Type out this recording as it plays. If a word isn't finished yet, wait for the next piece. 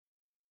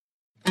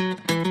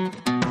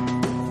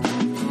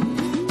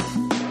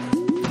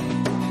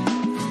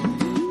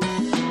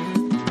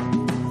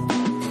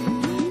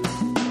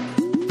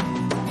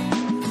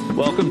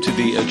Welcome to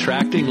the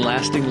Attracting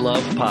Lasting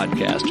Love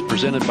podcast,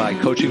 presented by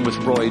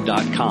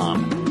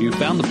CoachingWithRoy.com. You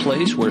found the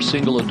place where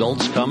single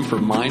adults come for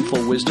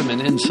mindful wisdom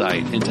and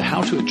insight into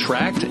how to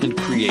attract and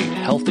create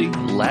healthy,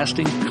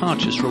 lasting,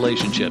 conscious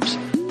relationships.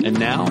 And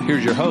now,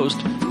 here's your host,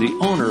 the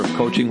owner of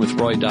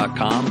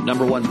CoachingWithRoy.com,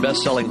 #1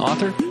 best-selling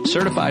author,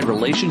 certified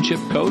relationship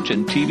coach,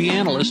 and TV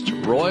analyst,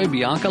 Roy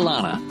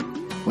Biancalana.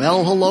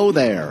 Well, hello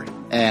there,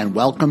 and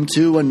welcome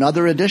to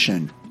another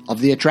edition of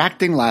the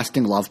Attracting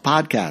Lasting Love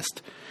podcast.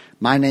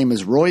 My name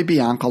is Roy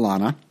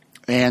Biancalana,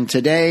 and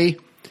today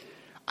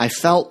I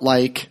felt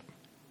like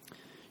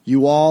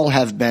you all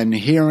have been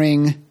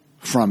hearing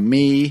from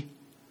me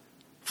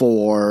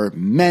for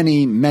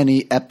many,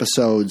 many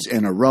episodes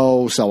in a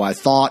row, so I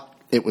thought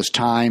it was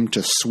time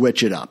to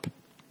switch it up.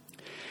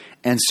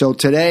 And so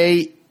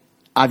today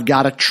I've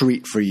got a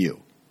treat for you.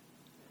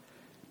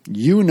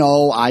 You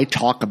know I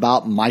talk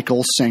about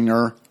Michael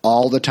Singer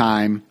all the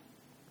time.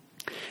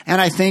 And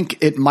I think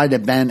it might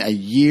have been a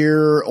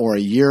year or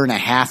a year and a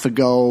half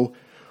ago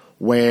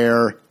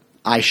where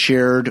I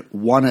shared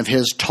one of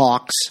his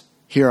talks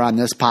here on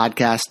this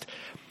podcast.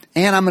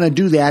 And I'm going to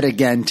do that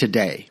again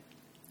today.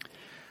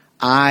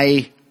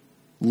 I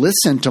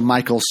listen to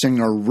Michael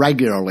Singer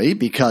regularly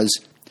because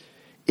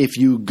if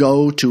you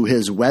go to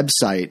his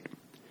website,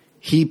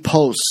 he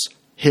posts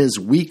his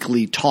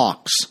weekly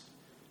talks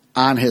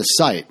on his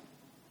site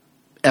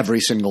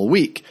every single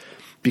week.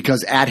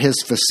 Because at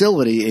his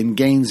facility in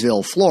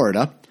Gainesville,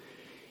 Florida,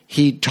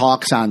 he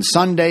talks on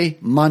Sunday,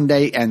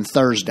 Monday, and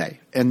Thursday.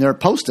 And they're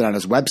posted on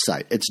his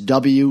website. It's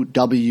www.tou.org.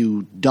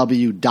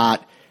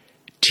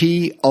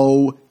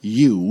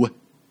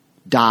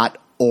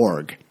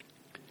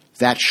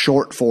 That's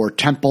short for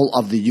Temple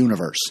of the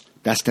Universe.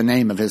 That's the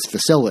name of his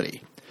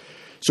facility.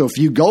 So if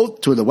you go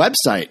to the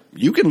website,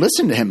 you can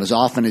listen to him as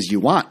often as you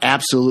want,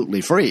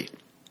 absolutely free.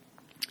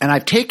 And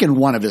I've taken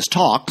one of his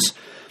talks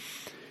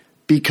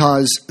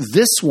because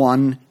this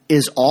one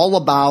is all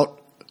about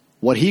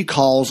what he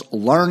calls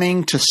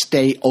learning to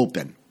stay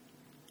open.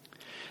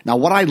 Now,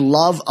 what I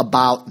love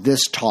about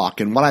this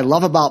talk and what I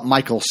love about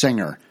Michael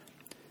Singer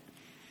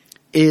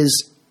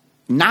is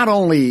not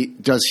only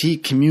does he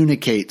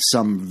communicate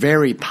some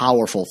very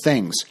powerful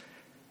things,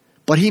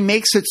 but he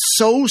makes it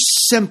so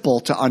simple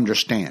to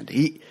understand.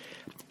 He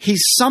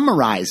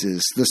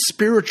summarizes the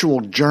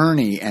spiritual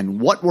journey and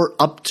what we're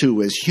up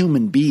to as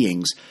human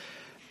beings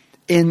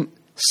in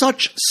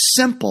such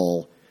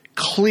simple,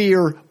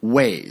 clear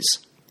ways.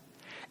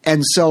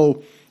 And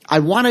so I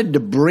wanted to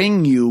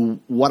bring you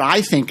what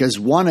I think is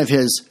one of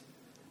his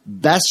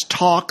best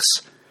talks,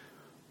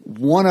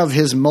 one of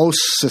his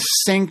most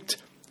succinct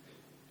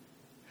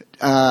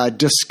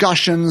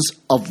discussions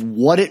of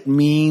what it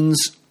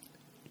means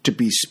to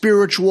be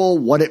spiritual,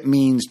 what it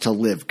means to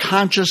live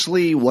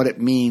consciously, what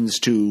it means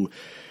to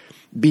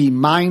be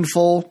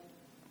mindful.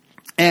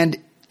 And,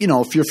 you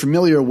know, if you're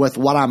familiar with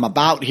what I'm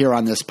about here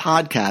on this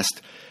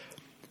podcast,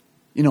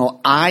 you know,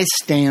 I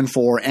stand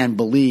for and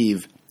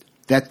believe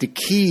that the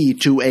key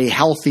to a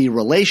healthy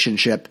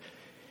relationship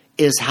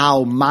is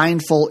how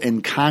mindful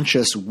and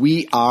conscious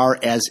we are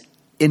as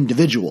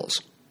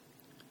individuals,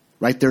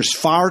 right? There's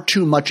far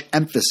too much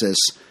emphasis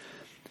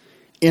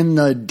in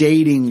the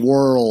dating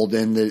world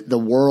and the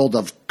world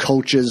of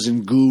coaches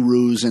and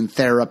gurus and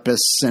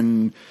therapists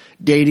and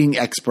dating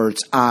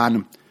experts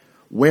on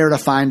where to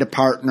find a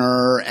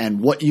partner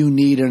and what you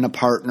need in a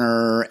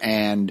partner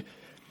and,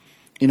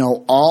 you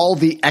know, all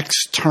the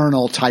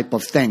external type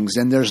of things.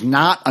 And there's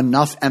not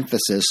enough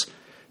emphasis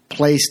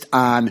placed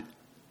on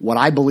what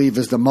I believe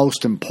is the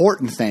most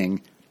important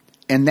thing,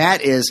 and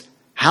that is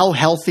how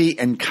healthy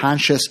and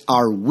conscious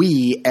are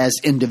we as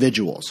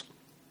individuals.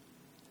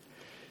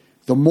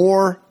 The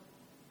more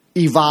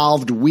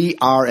evolved we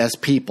are as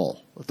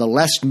people, the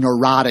less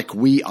neurotic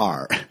we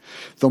are,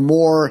 the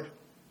more,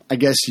 I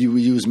guess you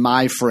use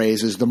my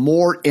phrase, is the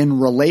more in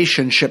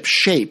relationship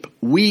shape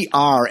we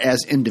are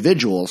as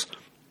individuals,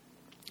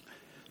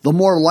 the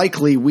more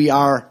likely we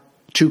are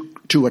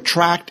to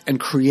attract and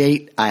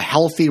create a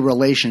healthy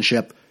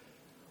relationship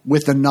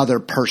with another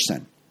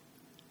person.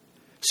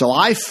 So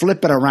I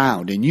flip it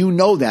around, and you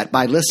know that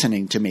by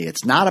listening to me.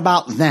 It's not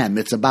about them,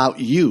 it's about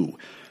you.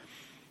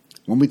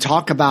 When we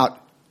talk about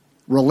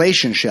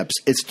relationships,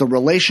 it's the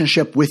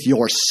relationship with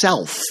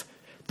yourself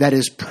that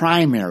is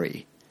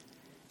primary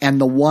and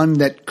the one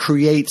that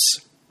creates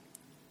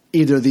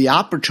either the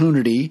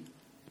opportunity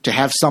to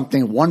have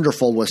something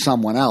wonderful with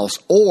someone else,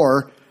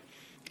 or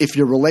if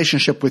your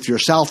relationship with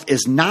yourself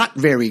is not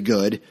very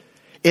good,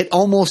 it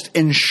almost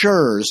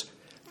ensures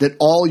that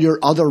all your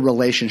other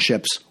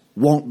relationships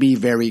won't be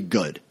very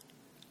good.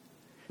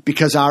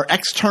 Because our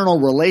external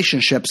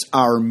relationships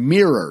are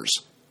mirrors.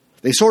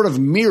 They sort of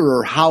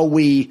mirror how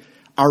we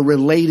are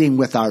relating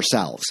with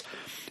ourselves.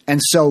 And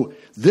so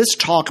this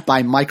talk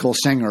by Michael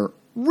Singer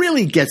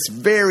really gets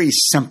very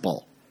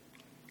simple.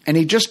 And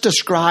he just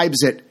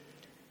describes it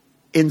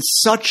in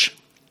such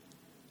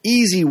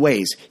easy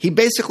ways. He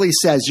basically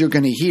says, you're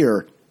going to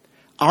hear,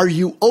 are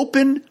you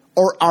open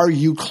or are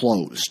you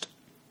closed?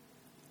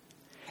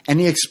 And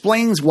he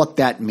explains what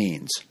that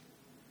means.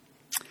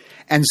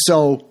 And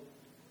so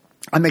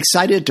I'm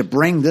excited to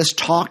bring this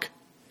talk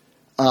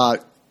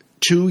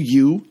to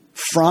you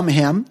from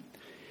him,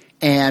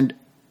 and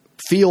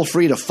feel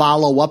free to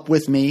follow up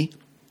with me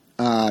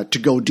to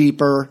go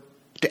deeper,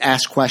 to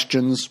ask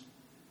questions.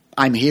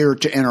 I'm here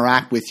to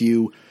interact with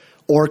you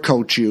or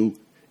coach you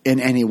in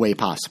any way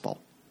possible.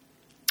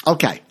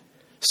 Okay,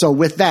 so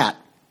with that,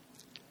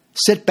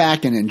 sit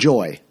back and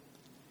enjoy,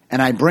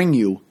 and I bring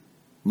you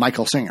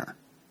Michael Singer.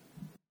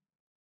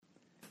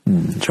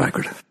 Track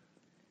record.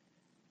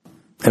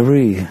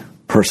 Every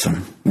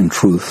person, in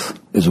truth,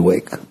 is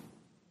awake.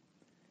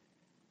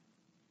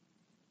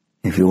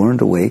 If you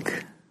weren't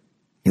awake,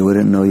 you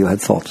wouldn't know you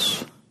had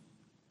thoughts. If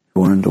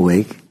you weren't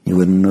awake, you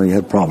wouldn't know you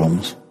had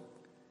problems.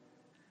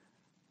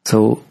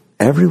 So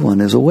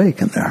everyone is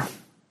awake in there.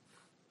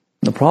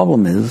 The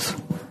problem is,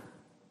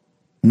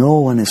 no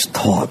one is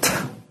taught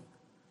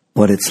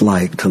what it's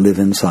like to live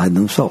inside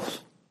themselves.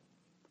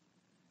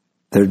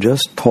 They're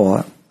just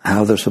taught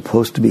how they're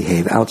supposed to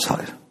behave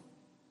outside.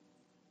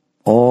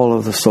 All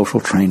of the social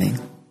training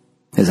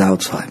is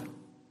outside.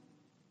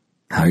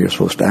 How you're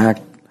supposed to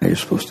act, how you're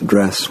supposed to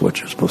dress, what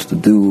you're supposed to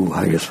do,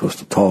 how you're supposed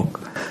to talk,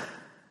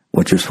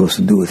 what you're supposed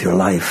to do with your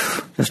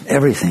life. Just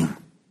everything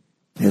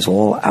is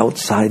all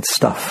outside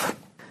stuff.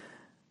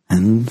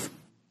 And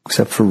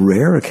except for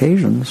rare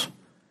occasions,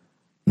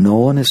 no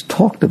one has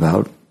talked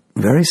about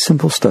very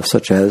simple stuff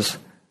such as,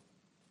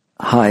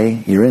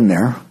 hi, you're in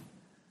there,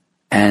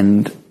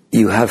 and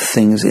you have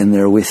things in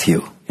there with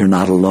you. You're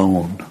not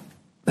alone.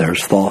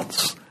 There's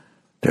thoughts,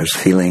 there's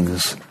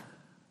feelings,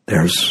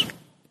 there's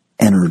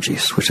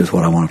energies, which is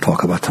what I want to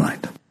talk about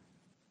tonight.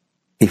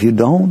 If you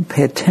don't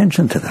pay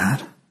attention to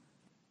that,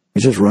 it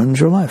just runs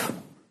your life.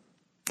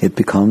 It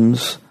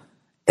becomes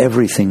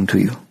everything to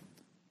you.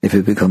 If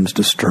it becomes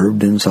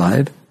disturbed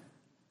inside,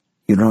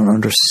 you don't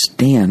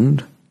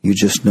understand, you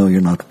just know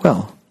you're not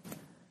well.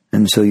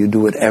 And so you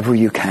do whatever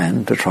you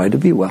can to try to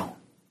be well.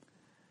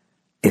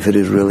 If it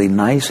is really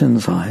nice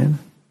inside,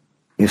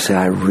 you say,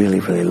 I really,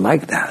 really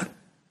like that.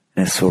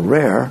 And it's so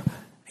rare,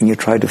 and you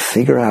try to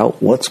figure out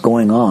what's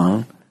going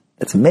on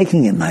that's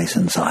making it nice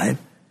inside,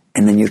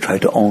 and then you try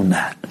to own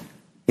that.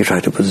 You try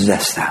to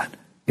possess that.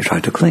 You try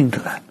to cling to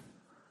that.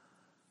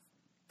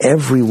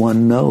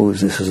 Everyone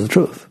knows this is the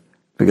truth,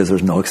 because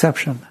there's no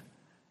exception.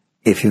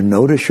 If you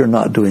notice you're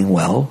not doing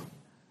well,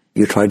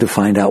 you try to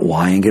find out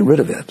why and get rid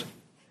of it.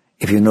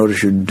 If you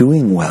notice you're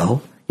doing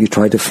well, you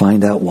try to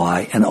find out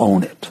why and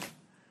own it.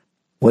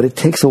 What it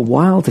takes a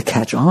while to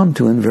catch on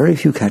to, and very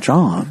few catch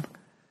on,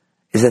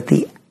 is that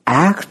the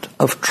act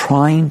of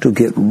trying to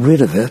get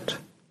rid of it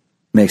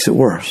makes it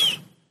worse.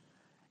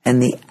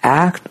 And the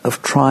act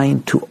of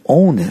trying to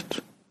own it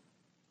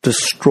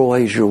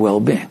destroys your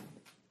well-being.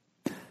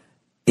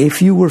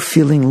 If you were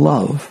feeling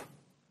love,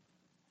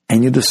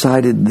 and you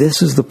decided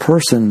this is the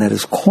person that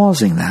is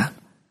causing that,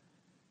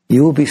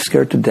 you will be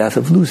scared to death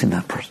of losing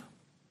that person.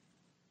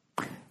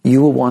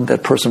 You will want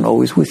that person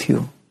always with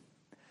you.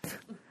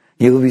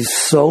 You will be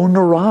so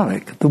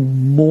neurotic. The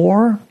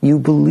more you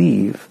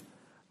believe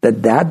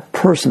that that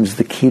person is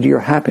the key to your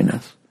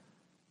happiness,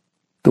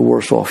 the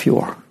worse off you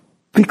are.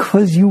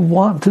 Because you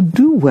want to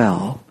do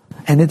well,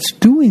 and it's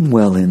doing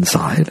well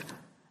inside,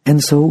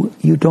 and so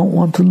you don't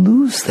want to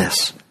lose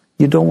this.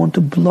 You don't want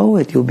to blow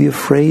it. You'll be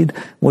afraid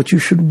what you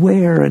should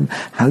wear and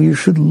how you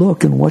should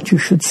look and what you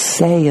should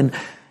say, and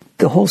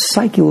the whole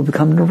psyche will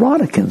become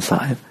neurotic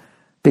inside,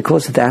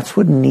 because that's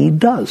what need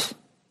does.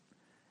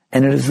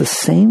 And it is the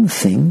same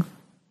thing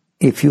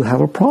if you have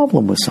a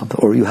problem with something,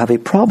 or you have a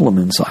problem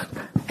inside,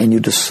 and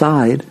you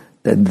decide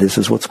that this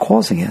is what's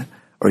causing it,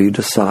 or you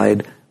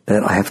decide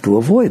that I have to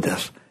avoid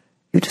this.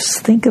 You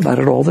just think about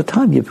it all the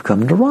time. You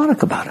become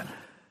neurotic about it,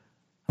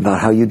 about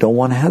how you don't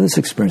want to have this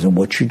experience, and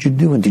what should you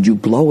do, and did you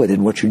blow it,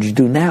 and what should you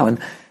do now? And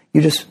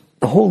you just,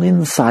 the whole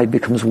inside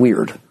becomes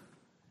weird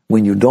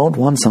when you don't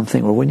want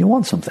something or when you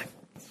want something.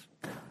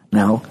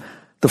 Now,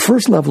 the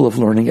first level of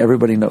learning,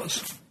 everybody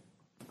knows.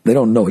 They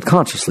don't know it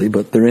consciously,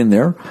 but they're in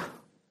there,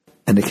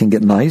 and it can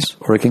get nice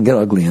or it can get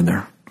ugly in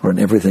there, or in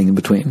everything in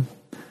between.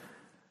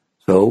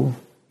 So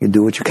you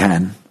do what you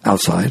can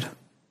outside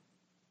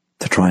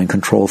to try and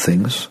control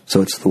things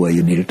so it's the way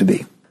you need it to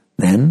be.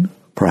 Then,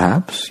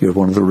 perhaps, you're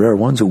one of the rare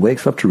ones who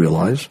wakes up to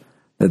realize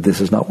that this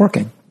is not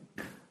working.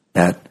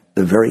 That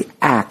the very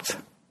act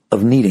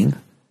of needing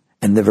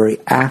and the very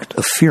act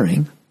of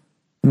fearing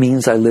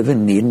means I live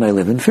in need and I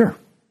live in fear.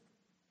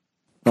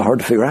 Not hard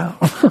to figure out,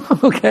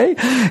 okay?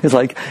 It's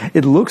like,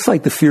 it looks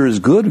like the fear is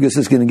good because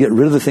it's going to get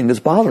rid of the thing that's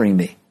bothering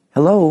me.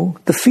 Hello?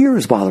 The fear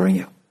is bothering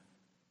you.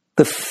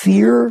 The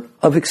fear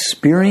of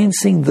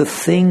experiencing the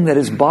thing that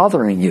is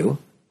bothering you,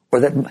 or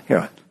that,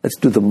 here, let's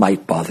do the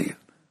might bother you.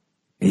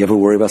 You ever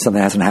worry about something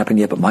that hasn't happened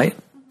yet but might?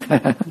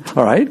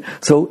 All right?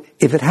 So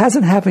if it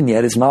hasn't happened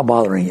yet, it's not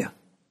bothering you.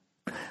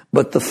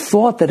 But the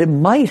thought that it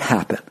might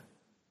happen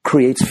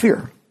creates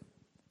fear.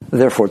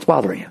 Therefore, it's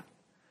bothering you.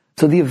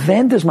 So the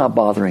event is not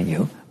bothering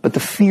you, but the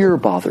fear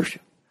bothers you.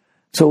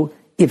 So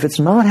if it's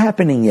not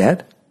happening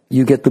yet,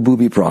 you get the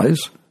booby prize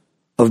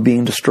of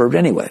being disturbed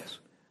anyways.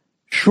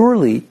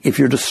 Surely, if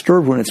you're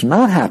disturbed when it's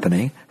not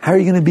happening, how are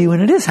you going to be when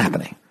it is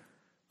happening?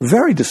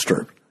 Very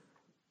disturbed.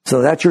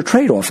 So that's your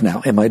trade-off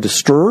now. Am I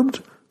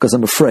disturbed because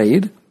I'm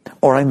afraid,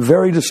 or I'm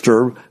very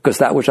disturbed because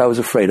that which I was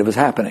afraid of is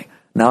happening?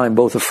 Now I'm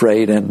both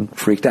afraid and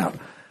freaked out.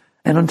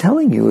 And I'm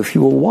telling you, if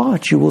you will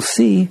watch, you will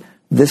see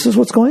this is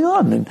what's going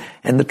on.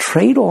 And the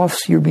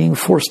trade-offs you're being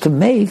forced to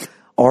make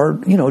are,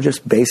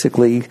 just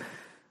basically,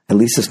 at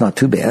least it's not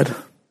too bad.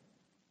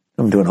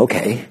 I'm doing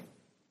okay.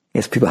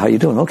 Ask people, how you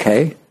doing?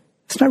 Okay.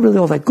 It's not really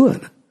all that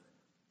good.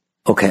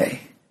 Okay.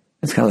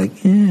 It's kind of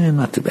like,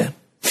 not too bad.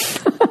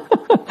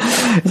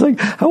 It's like,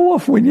 how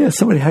often when you ask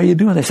somebody, how you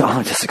doing? They say,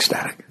 I'm just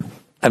ecstatic.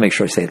 I make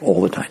sure I say it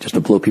all the time just to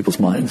blow people's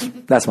minds.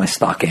 That's my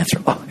stock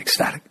answer. Oh,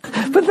 ecstatic.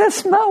 But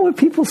that's not what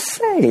people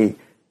say.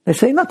 They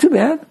say, not too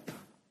bad.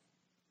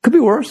 Could be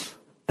worse.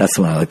 That's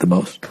the one I like the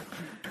most.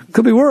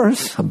 Could be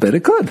worse. I bet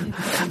it could.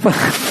 But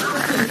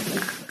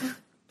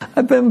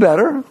I've been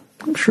better.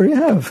 I'm sure you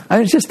have.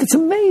 It's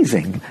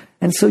amazing.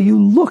 And so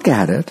you look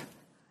at it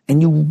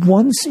and you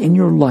once in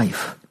your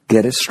life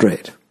get it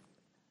straight.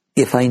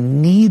 If I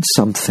need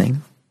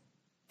something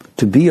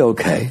to be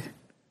okay,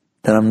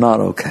 then I'm not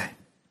okay.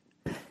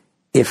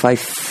 If I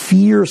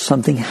fear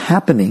something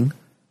happening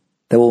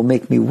that will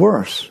make me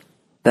worse,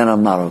 then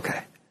I'm not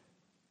okay.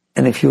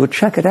 And if you will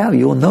check it out,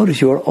 you will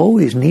notice you are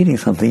always needing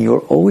something. You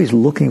are always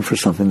looking for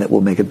something that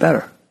will make it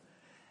better.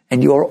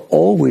 And you are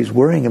always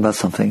worrying about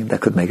something that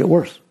could make it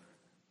worse.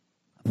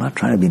 I'm not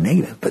trying to be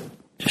negative, but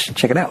just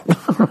check it out,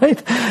 right?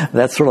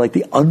 That's sort of like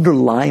the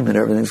underlying of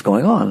everything's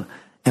going on.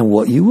 And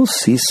what you will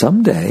see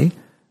someday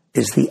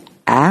is the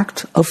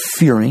act of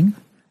fearing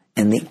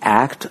and the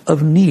act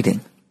of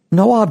needing.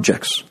 No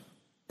objects.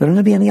 There aren't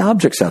going to be any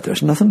objects out there.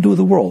 There's nothing to do with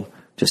the world.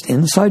 Just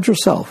inside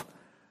yourself.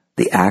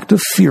 The act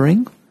of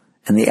fearing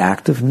and the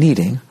act of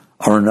needing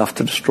are enough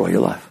to destroy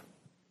your life.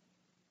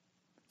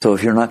 So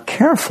if you're not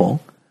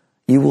careful,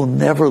 you will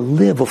never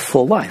live a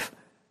full life.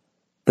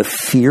 The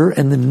fear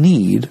and the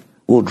need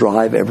will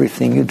drive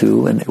everything you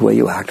do and the way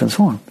you act and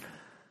so on.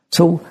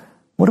 So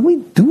what do we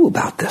do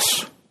about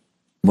this?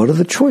 What are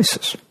the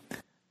choices?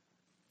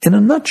 In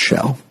a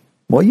nutshell,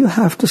 what you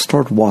have to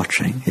start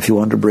watching if you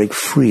want to break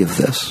free of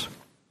this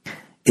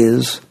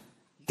is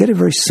get it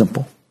very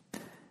simple.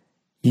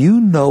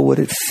 You know what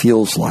it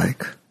feels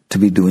like to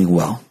be doing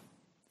well,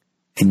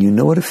 and you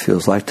know what it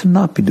feels like to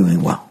not be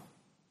doing well.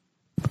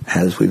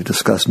 As we've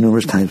discussed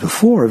numerous times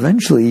before,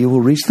 eventually you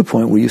will reach the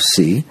point where you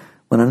see,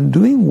 when I'm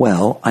doing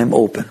well, I'm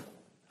open,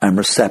 I'm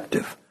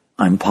receptive,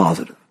 I'm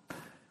positive.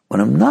 When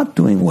I'm not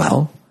doing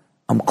well,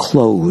 I'm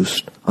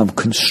closed, I'm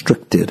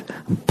constricted,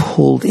 I'm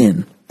pulled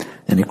in,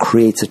 and it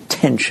creates a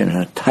tension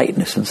and a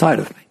tightness inside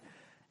of me.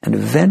 And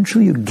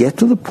eventually you get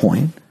to the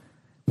point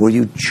where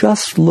you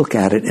just look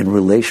at it in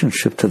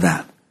relationship to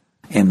that.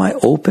 Am I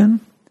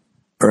open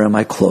or am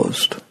I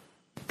closed?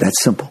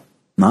 That's simple.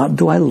 Not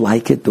do I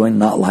like it, do I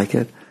not like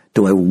it?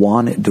 Do I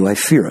want it, do I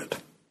fear it?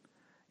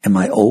 Am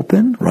I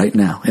open right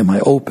now? Am I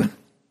open?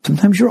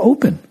 Sometimes you're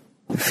open.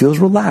 It feels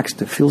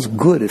relaxed. It feels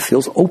good. It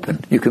feels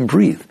open. You can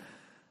breathe.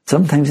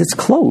 Sometimes it's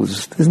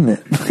closed, isn't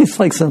it? It's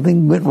like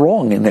something went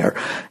wrong in there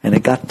and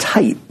it got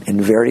tight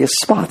in various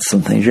spots.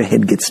 Sometimes your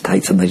head gets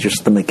tight. Sometimes your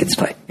stomach gets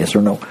tight. Yes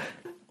or no?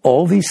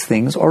 All these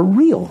things are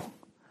real.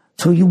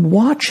 So you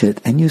watch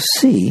it and you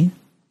see,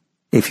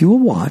 if you will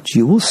watch,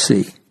 you will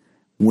see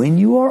when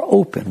you are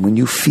open, when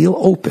you feel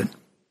open,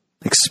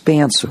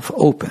 expansive,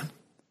 open,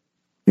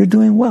 you're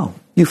doing well.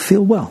 You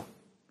feel well.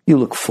 You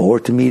look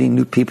forward to meeting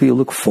new people. You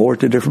look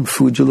forward to different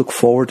foods. You look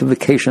forward to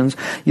vacations.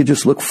 You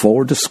just look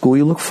forward to school.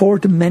 You look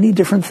forward to many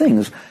different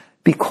things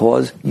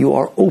because you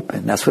are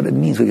open. That's what it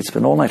means. We could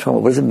spend all night talking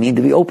about what does it mean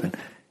to be open.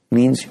 It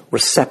means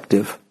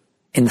receptive,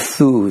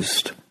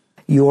 enthused.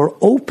 You're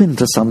open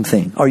to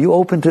something. Are you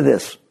open to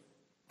this?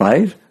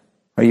 Right?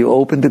 Are you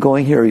open to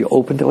going here? Are you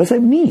open to... What does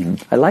that mean?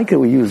 I like it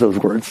we use those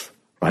words.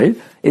 Right?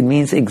 It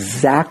means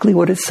exactly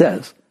what it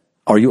says.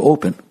 Are you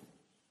open?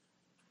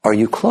 Are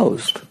you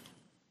closed?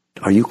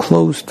 Are you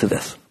closed to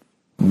this?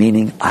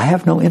 Meaning, I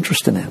have no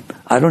interest in it.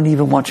 I don't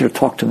even want you to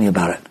talk to me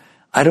about it.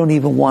 I don't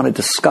even want to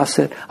discuss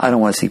it. I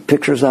don't want to see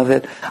pictures of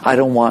it. I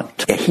don't want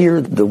to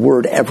hear the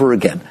word ever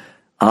again.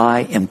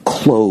 I am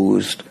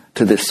closed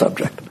to this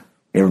subject.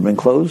 You ever been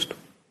closed?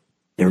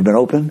 You ever been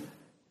open?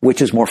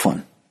 Which is more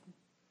fun?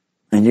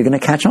 And you're going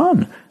to catch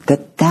on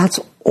that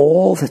that's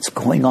all that's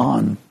going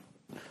on.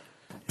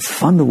 It's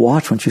fun to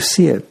watch once you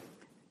see it.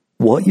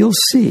 What you'll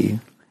see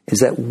is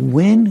that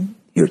when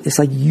it's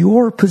like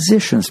your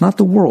position, it's not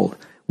the world.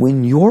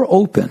 When you're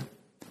open,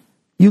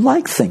 you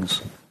like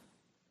things.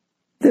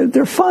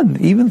 They're fun.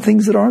 Even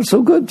things that aren't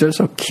so good, they're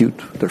so cute.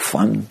 They're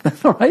fun.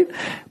 All right?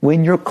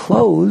 When you're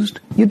closed,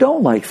 you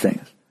don't like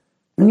things.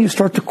 And you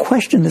start to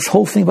question this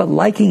whole thing about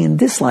liking and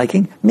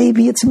disliking.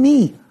 Maybe it's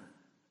me.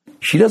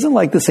 She doesn't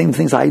like the same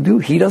things I do.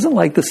 He doesn't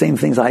like the same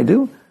things I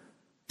do.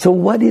 So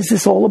what is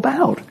this all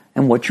about?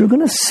 And what you're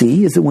going to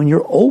see is that when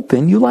you're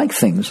open, you like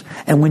things.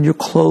 And when you're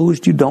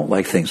closed, you don't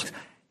like things.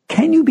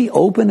 Can you be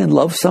open and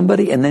love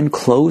somebody and then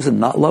close and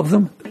not love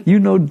them? You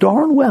know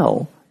darn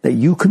well that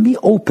you can be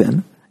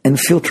open and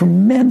feel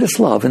tremendous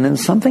love, and then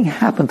something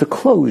happened to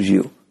close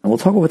you. And we'll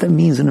talk about what that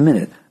means in a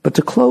minute. But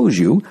to close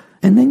you,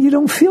 and then you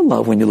don't feel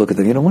love when you look at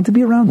them. You don't want to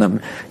be around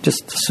them.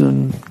 Just as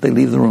soon they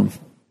leave the room.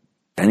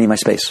 I need my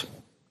space.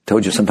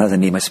 Told you sometimes I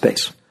need my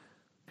space.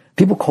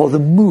 People call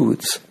them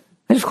moods.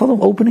 I just call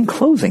them open and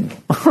closing.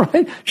 All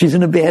right? She's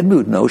in a bad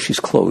mood. No, she's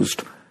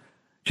closed.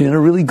 She's in a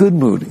really good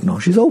mood. No,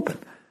 she's open.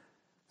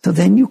 So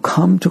then you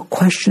come to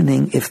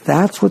questioning, if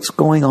that's what's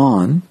going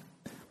on,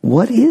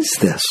 what is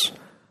this?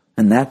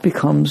 And that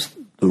becomes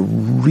the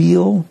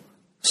real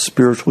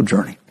spiritual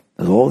journey.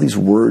 There's all these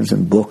words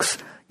and books.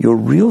 Your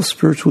real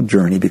spiritual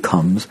journey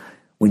becomes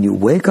when you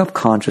wake up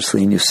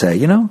consciously and you say,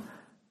 you know,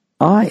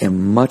 I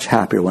am much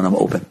happier when I'm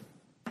open,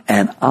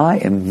 and I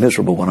am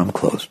miserable when I'm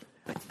closed.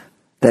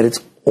 That it's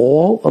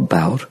all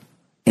about,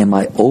 am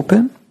I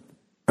open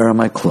or am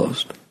I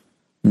closed?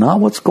 Not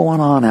what's going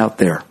on out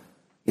there.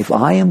 If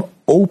I am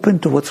open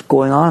to what's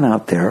going on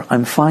out there,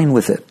 I'm fine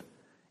with it.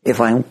 If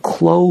I am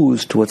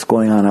closed to what's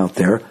going on out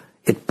there,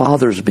 it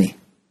bothers me.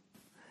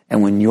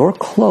 And when you're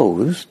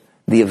closed,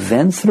 the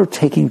events that are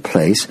taking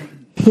place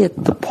hit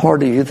the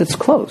part of you that's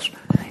closed.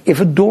 If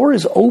a door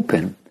is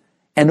open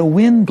and a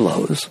wind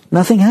blows,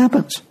 nothing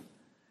happens.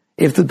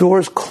 If the door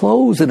is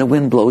closed and a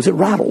wind blows, it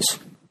rattles.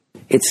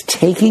 It's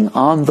taking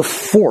on the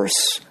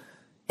force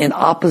in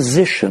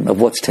opposition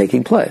of what's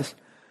taking place.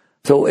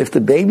 So if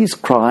the baby's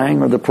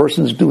crying or the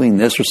person's doing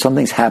this or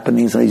something's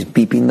happening, somebody's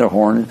beeping their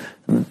horn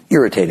and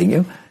irritating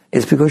you,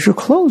 it's because you're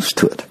closed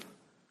to it.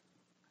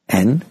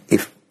 And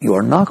if you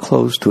are not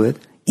closed to it,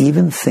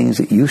 even things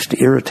that used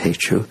to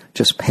irritate you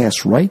just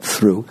pass right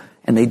through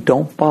and they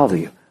don't bother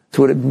you.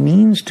 So what it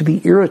means to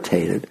be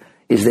irritated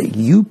is that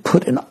you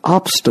put an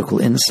obstacle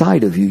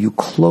inside of you. You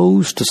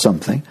close to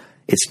something.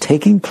 It's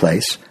taking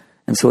place,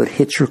 and so it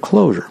hits your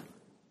closure.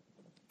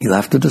 You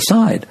have to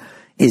decide,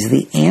 is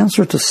the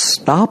answer to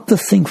stop the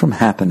thing from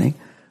happening,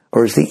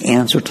 or is the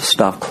answer to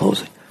stop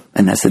closing?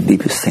 And that's the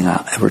deepest thing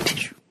I'll ever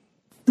teach you.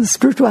 The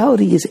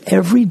spirituality is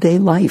everyday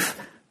life.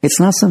 It's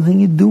not something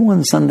you do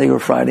on Sunday or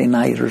Friday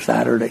night or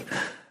Saturday.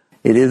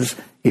 It is,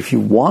 if you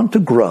want to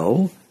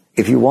grow,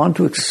 if you want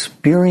to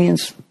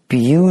experience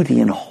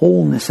beauty and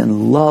wholeness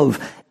and love,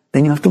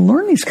 then you have to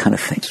learn these kind of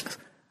things.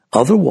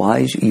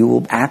 Otherwise, you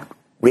will act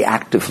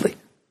reactively.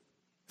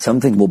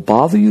 Something will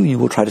bother you, you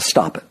will try to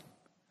stop it.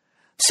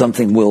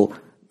 Something will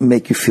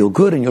make you feel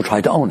good, and you'll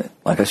try to own it,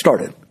 like I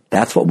started.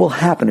 That's what will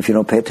happen if you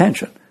don't pay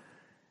attention.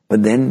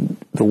 But then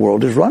the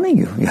world is running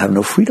you. You have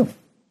no freedom.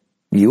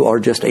 You are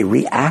just a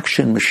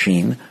reaction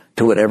machine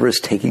to whatever is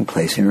taking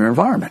place in your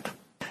environment.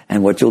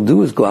 And what you'll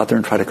do is go out there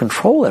and try to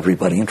control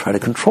everybody and try to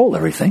control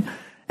everything,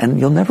 and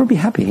you'll never be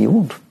happy. You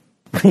won't.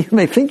 You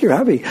may think you're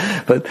happy,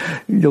 but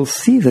you'll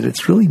see that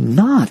it's really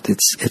not.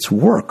 It's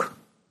work.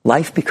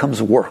 Life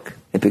becomes work.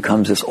 It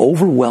becomes this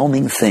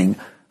overwhelming thing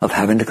of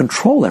having to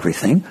control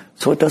everything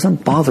so it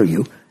doesn't bother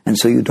you and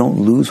so you don't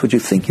lose what you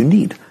think you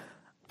need.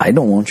 I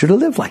don't want you to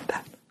live like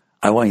that.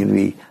 I want you to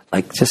be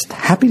like just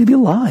happy to be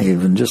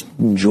alive and just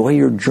enjoy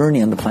your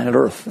journey on the planet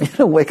Earth. You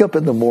know, wake up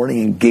in the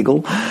morning and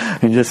giggle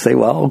and just say,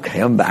 well, okay,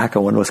 I'm back. I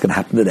wonder what's going to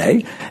happen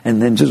today.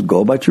 And then just go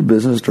about your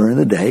business during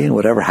the day, and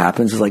whatever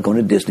happens is like going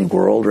to Disney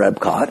World or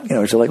Epcot. You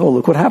know, it's like, oh,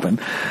 look what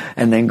happened.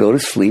 And then go to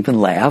sleep and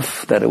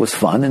laugh that it was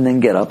fun, and then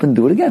get up and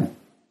do it again.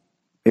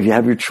 If you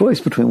have your choice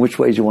between which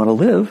ways you want to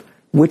live,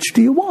 which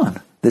do you want?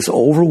 This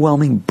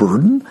overwhelming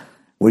burden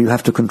where you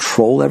have to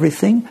control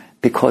everything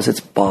because it's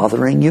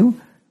bothering you,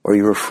 or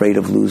you're afraid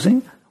of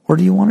losing? Or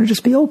do you want to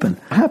just be open,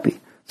 happy?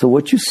 So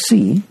what you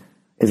see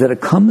is that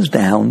it comes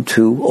down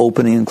to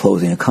opening and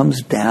closing. It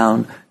comes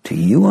down to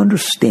you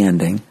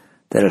understanding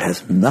that it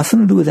has nothing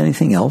to do with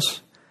anything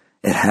else.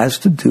 It has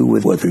to do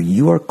with whether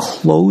you are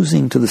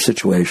closing to the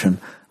situation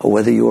or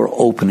whether you are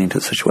opening to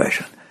the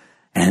situation.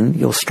 And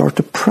you'll start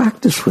to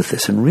practice with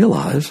this and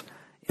realize,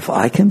 if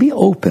I can be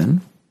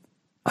open,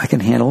 I can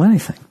handle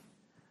anything.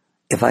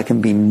 If I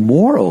can be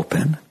more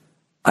open,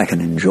 I can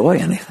enjoy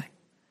anything.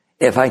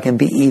 If I can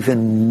be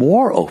even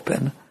more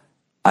open,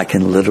 I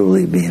can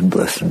literally be in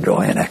bliss and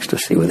joy and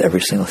ecstasy with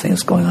every single thing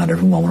that's going on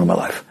every moment of my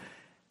life.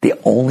 The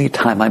only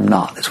time I'm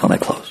not is when I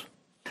close.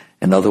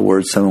 In other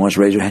words, someone wants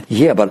to raise your hand.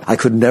 Yeah, but I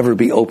could never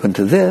be open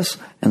to this.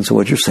 And so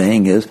what you're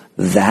saying is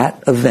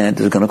that event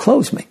is going to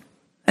close me.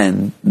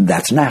 And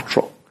that's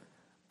natural.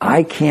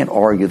 I can't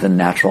argue the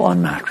natural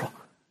unnatural.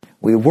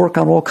 We work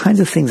on all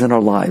kinds of things in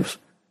our lives.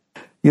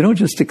 You don't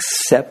just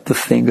accept the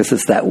thing because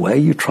it's that way.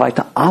 You try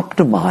to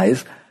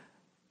optimize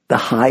the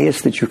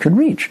highest that you can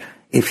reach.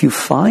 If you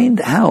find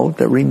out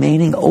that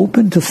remaining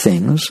open to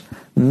things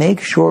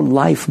makes your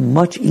life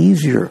much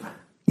easier,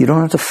 you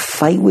don't have to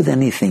fight with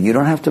anything. You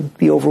don't have to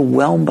be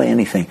overwhelmed by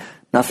anything.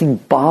 Nothing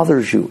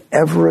bothers you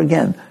ever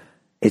again.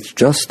 It's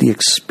just the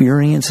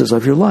experiences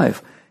of your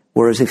life.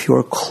 Whereas if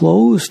you're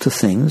closed to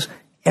things,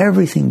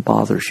 everything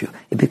bothers you.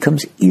 It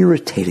becomes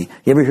irritating.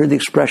 You ever hear the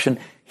expression,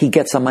 he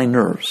gets on my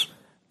nerves?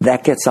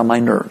 That gets on my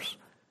nerves.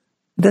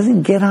 It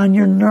doesn't get on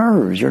your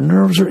nerves. Your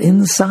nerves are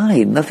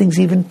inside. Nothing's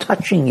even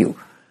touching you.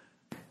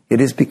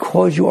 It is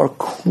because you are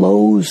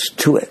closed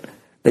to it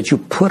that you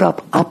put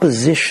up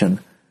opposition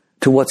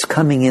to what's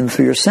coming in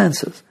through your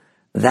senses.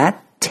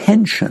 That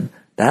tension,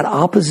 that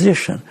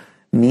opposition,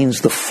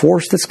 means the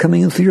force that's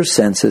coming in through your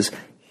senses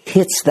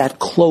hits that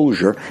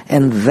closure,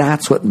 and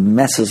that's what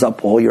messes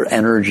up all your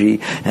energy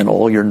and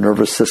all your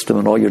nervous system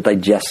and all your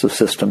digestive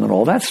system and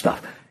all that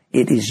stuff.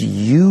 It is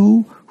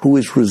you who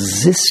is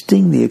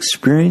resisting the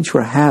experience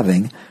you're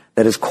having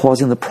that is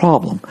causing the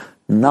problem,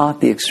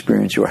 not the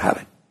experience you're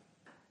having.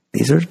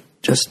 These are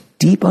just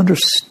deep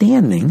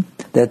understanding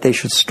that they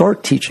should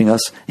start teaching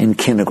us in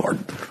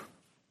kindergarten.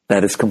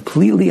 That is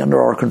completely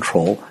under our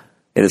control.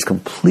 It is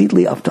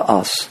completely up to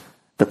us,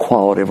 the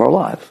quality of our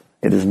lives.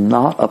 It is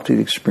not up to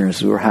the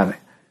experiences we're having.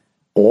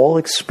 All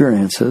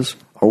experiences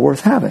are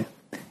worth having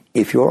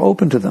if you're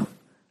open to them.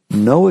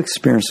 No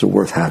experiences are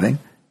worth having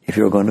if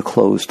you're going to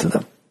close to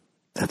them.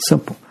 That's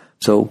simple.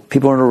 So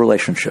people are in a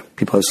relationship.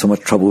 People have so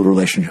much trouble with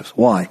relationships.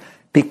 Why?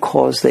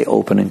 Because they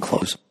open and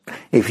close.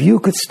 If you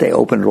could stay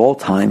open at all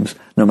times,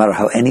 no matter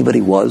how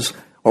anybody was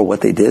or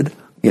what they did,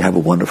 you'd have a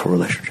wonderful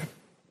relationship.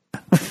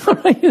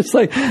 It's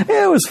like,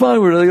 yeah, it was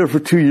fine. We were together for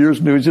 2 years,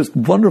 and it was just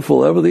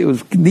wonderful. Everything, it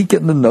was neat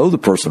getting to know the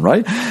person,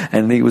 right?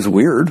 And he was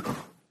weird.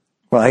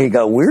 Well, he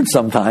got weird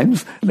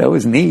sometimes. That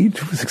was neat.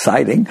 It was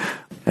exciting.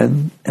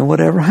 And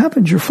whatever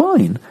happens, you're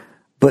fine.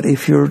 But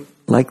if you're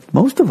like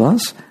most of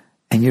us,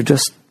 and you're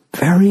just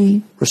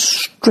very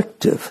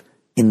restrictive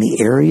in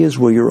the areas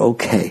where you're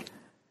okay,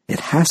 it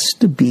has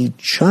to be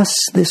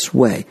just this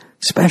way,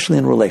 especially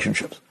in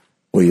relationships,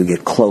 where you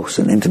get close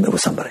and intimate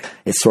with somebody.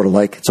 It's sort of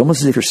like, it's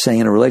almost as if you're saying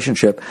in a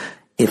relationship,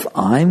 if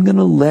I'm going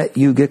to let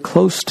you get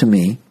close to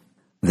me,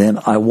 then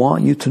I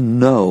want you to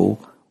know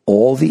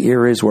all the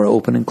areas where I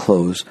open and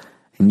close,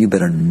 and you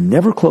better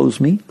never close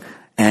me,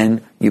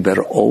 and you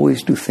better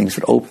always do things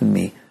that open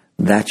me.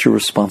 That's your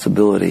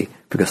responsibility,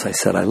 because I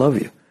said I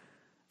love you.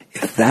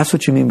 If that's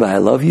what you mean by I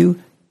love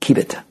you, keep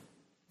it.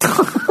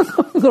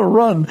 I'm going to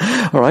run,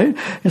 all right?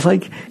 It's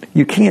like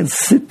you can't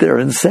sit there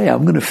and say,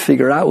 I'm going to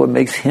figure out what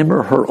makes him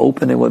or her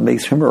open and what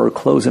makes him or her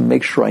close and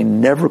make sure I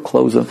never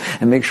close them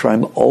and make sure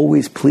I'm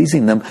always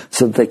pleasing them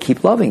so that they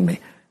keep loving me.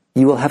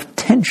 You will have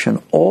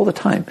tension all the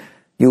time.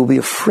 You will be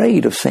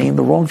afraid of saying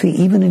the wrong thing,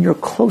 even in your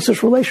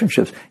closest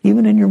relationships,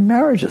 even in your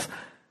marriages.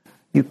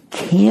 You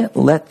can't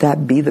let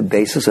that be the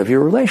basis of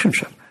your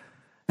relationship.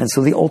 And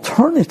so the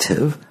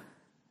alternative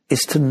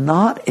is to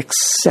not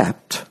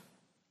accept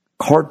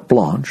carte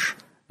blanche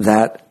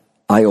that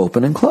I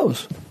open and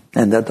close,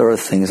 and that there are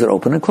things that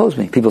open and close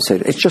me. People say,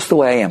 it's just the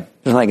way I am.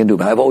 There's nothing I can do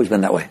about it. I've always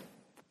been that way.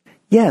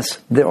 Yes,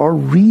 there are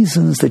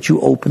reasons that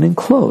you open and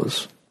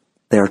close.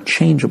 They are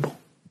changeable.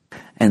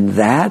 And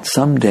that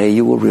someday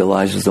you will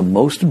realize is the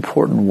most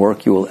important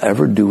work you will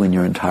ever do in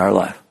your entire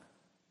life.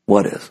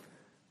 What is?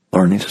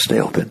 Learning to stay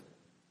open.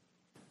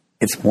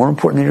 It's more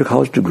important than your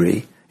college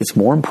degree. It's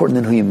more important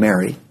than who you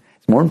marry.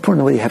 It's more important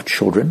than whether you have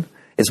children.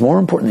 It's more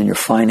important than your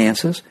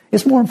finances.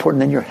 It's more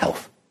important than your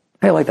health.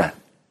 How do you like that?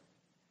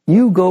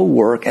 You go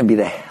work and be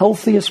the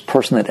healthiest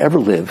person that ever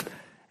lived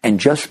and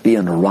just be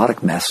a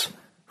neurotic mess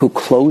who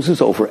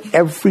closes over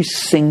every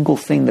single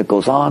thing that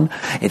goes on.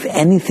 If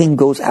anything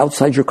goes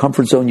outside your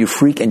comfort zone, you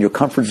freak, and your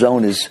comfort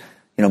zone is,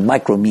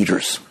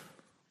 micrometers.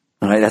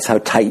 All right, that's how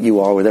tight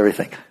you are with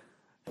everything.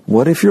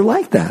 What if you're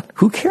like that?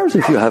 Who cares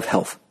if you have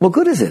health? What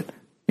good is it?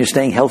 You're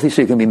staying healthy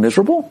so you can be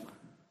miserable?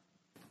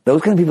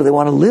 Those kind of people, they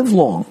want to live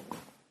long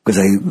because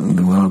they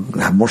want to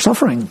have more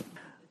suffering.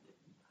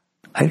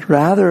 I'd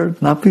rather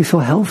not be so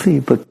healthy,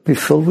 but be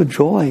filled with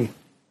joy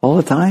all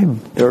the time.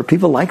 There are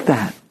people like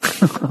that.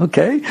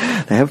 Okay?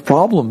 They have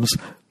problems,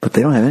 but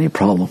they don't have any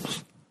problems.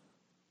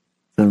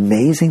 It's an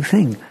amazing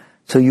thing.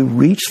 So you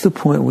reach the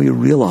point where you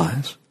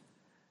realize,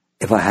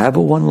 if I have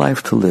a one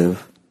life to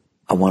live,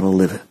 I want to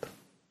live it.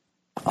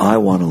 I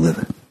want to live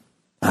it.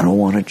 I don't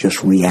want to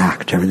just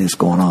react to everything that's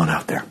going on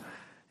out there.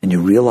 And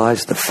you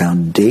realize the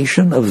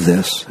foundation of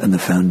this and the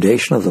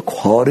foundation of the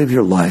quality of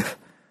your life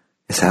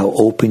is how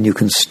open you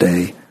can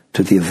stay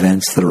to the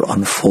events that are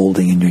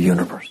unfolding in your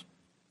universe.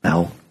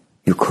 Now,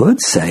 you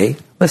could say,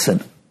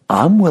 listen,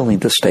 I'm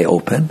willing to stay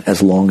open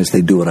as long as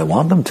they do what I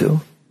want them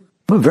to.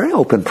 I'm a very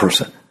open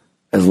person.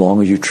 As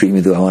long as you treat me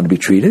the way I want to be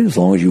treated, as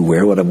long as you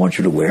wear what I want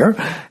you to wear,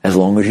 as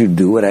long as you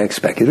do what I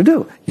expect you to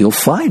do, you'll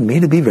find me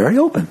to be very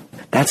open.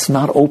 That's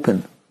not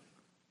open.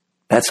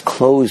 That's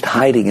closed.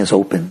 Hiding is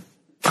open.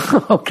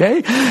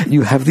 Okay?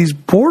 You have these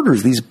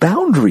borders, these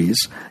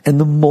boundaries, and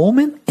the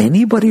moment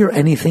anybody or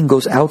anything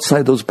goes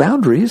outside those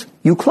boundaries,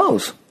 you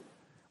close.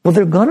 Well,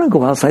 they're going to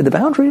go outside the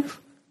boundaries.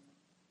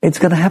 It's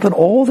going to happen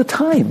all the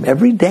time,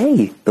 every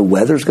day. The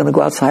weather's going to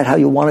go outside how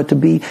you want it to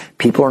be.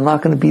 People are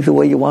not going to be the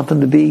way you want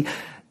them to be.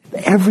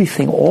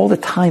 Everything all the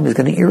time is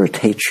going to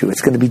irritate you.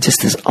 It's going to be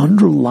just this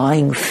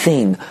underlying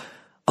thing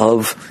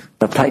of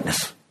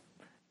uptightness.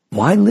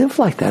 Why live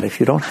like that if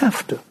you don't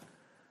have to?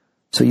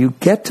 So you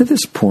get to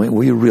this point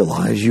where you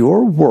realize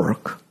your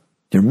work,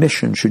 your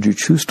mission, should you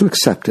choose to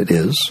accept it,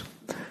 is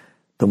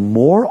the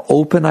more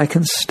open I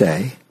can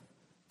stay,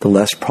 the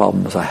less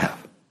problems I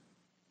have.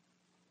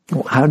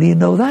 Well, how do you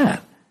know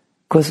that?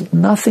 Because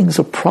nothing's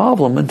a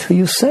problem until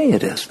you say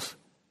it is.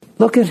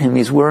 Look at him.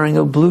 He's wearing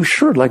a blue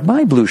shirt, like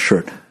my blue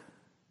shirt.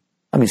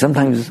 mean,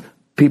 sometimes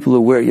people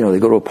who wear, they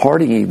go to a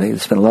party, they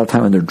spend a lot of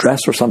time in their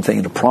dress or something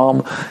in a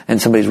prom,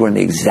 and somebody's wearing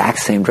the exact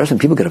same dress, and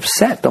people get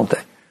upset, don't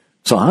they?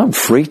 So I'm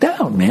freaked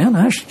out, man.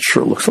 That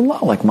sure looks a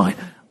lot like mine.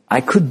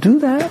 I could do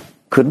that,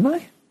 couldn't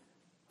I?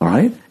 All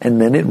right? And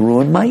then it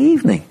ruined my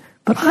evening.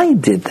 But I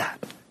did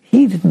that.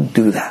 He didn't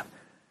do that.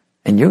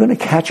 And you're going to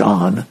catch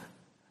on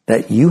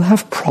that you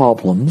have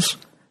problems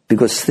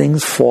because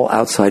things fall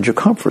outside your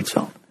comfort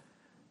zone.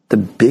 The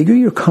bigger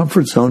your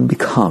comfort zone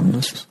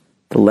becomes,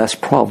 the less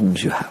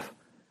problems you have.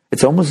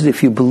 It's almost as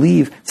if you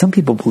believe, some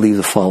people believe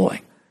the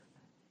following.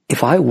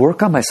 If I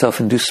work on myself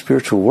and do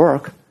spiritual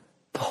work,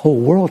 the whole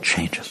world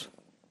changes.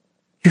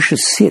 You should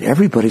see it.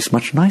 Everybody's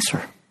much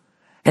nicer.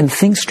 And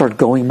things start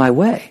going my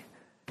way.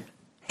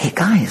 Hey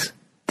guys,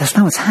 that's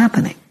not what's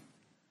happening.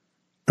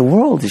 The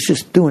world is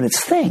just doing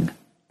its thing.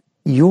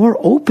 You're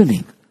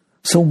opening.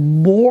 So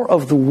more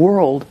of the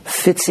world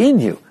fits in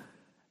you.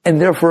 And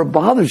therefore it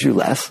bothers you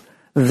less.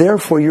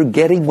 Therefore you're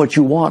getting what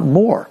you want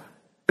more.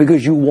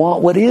 Because you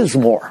want what is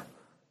more.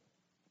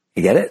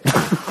 You get it?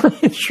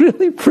 It's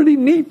really pretty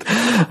neat.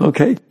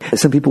 Okay?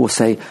 Some people will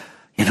say,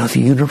 the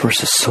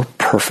universe is so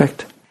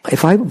perfect.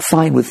 If I'm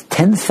fine with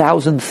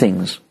 10,000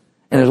 things,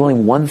 and there's only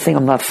one thing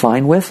I'm not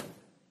fine with,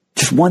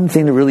 just one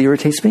thing that really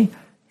irritates me,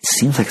 it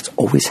seems like it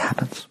always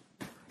happens.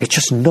 It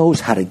just knows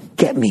how to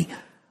get me.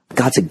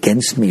 God's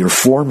against me or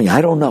for me.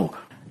 I don't know.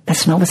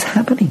 That's not what's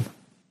happening.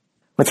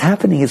 What's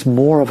happening is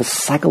more of a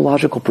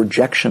psychological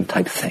projection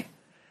type thing.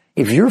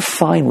 If you're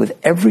fine with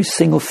every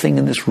single thing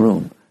in this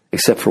room,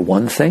 except for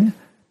one thing,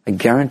 I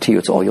guarantee you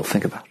it's all you'll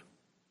think about.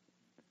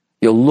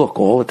 You'll look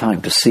all the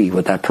time to see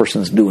what that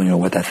person's doing or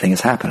what that thing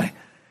is happening.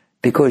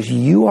 Because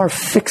you are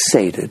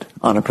fixated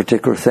on a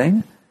particular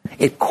thing,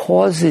 it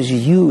causes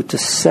you to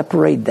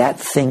separate that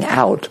thing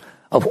out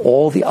of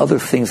all the other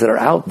things that are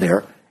out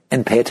there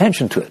and pay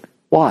attention to it.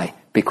 Why?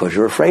 Because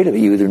you're afraid of it.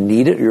 You either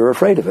need it or you're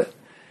afraid of it.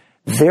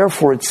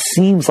 Therefore, it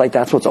seems like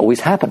that's what's always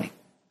happening.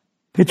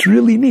 It's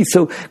really neat.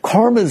 So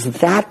karma is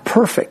that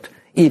perfect.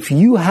 If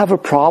you have a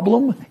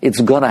problem, it's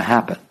going to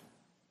happen.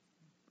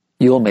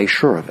 You'll make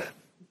sure of it.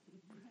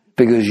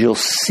 Because you'll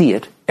see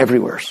it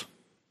everywhere.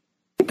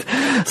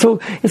 So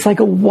it's like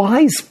a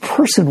wise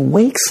person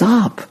wakes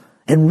up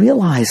and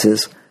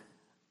realizes,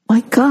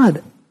 my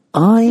God,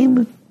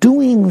 I'm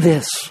doing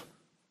this.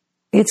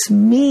 It's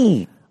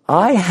me.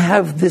 I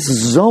have this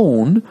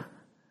zone,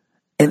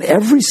 and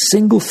every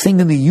single thing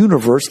in the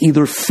universe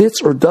either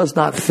fits or does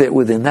not fit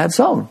within that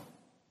zone.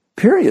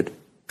 Period.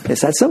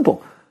 It's that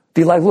simple.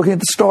 Do you like looking at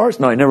the stars?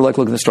 No, I never like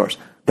looking at the stars.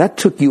 That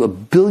took you a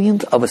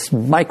billionth of a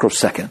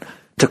microsecond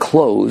to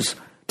close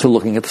to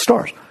looking at the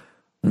stars.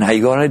 Now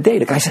you go on a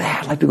date. A guy said,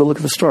 I'd like to go look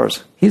at the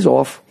stars. He's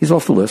off. He's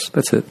off the list.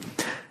 That's it.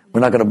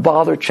 We're not going to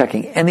bother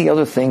checking any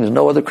other things,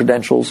 no other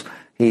credentials.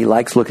 He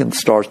likes looking at the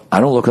stars. I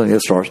don't look at the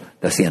stars.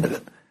 That's the end of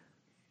it.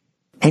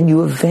 And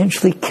you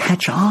eventually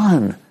catch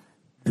on.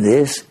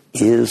 This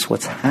is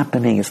what's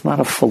happening. It's not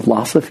a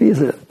philosophy, is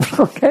it?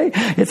 Okay?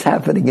 It's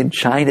happening in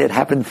China. It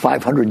happened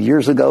 500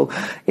 years ago.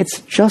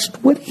 It's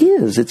just what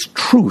is. It's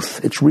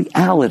truth. It's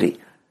reality.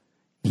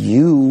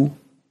 You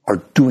are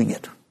doing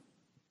it.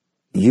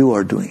 You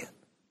are doing it.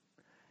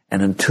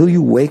 And until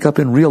you wake up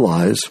and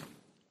realize,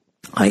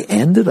 I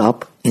ended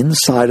up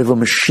inside of a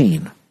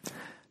machine.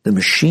 The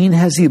machine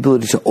has the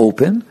ability to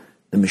open.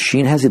 The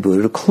machine has the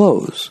ability to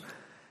close.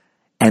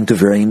 And to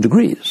varying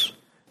degrees.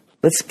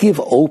 Let's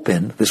give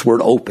open, this word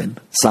open,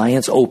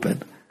 science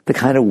open, the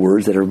kind of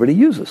words that everybody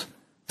uses.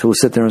 So we'll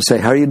sit there and say,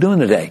 how are you doing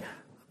today?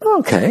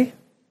 Okay.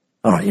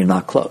 All right, you're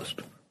not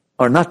closed.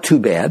 Or not too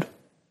bad.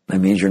 That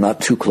means you're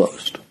not too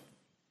closed.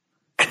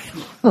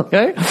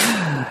 Okay?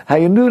 How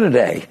you doing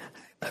today?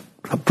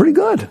 I'm pretty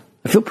good.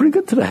 I feel pretty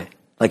good today.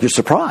 Like you're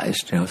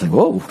surprised. It's like,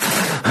 whoa,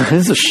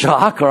 this is a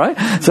shock, all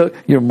right? So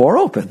you're more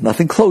open.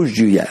 Nothing closed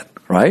you yet,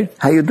 right?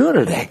 How you doing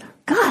today?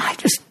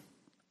 God,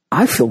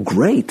 I feel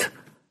great.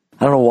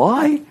 I don't know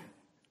why.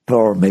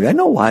 Or maybe I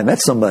know why. I met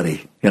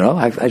somebody.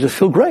 I just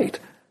feel great.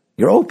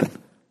 You're open.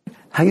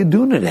 How you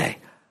doing today?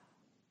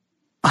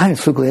 I am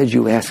so glad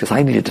you asked because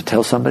I needed to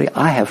tell somebody.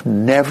 I have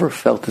never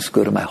felt this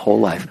good in my whole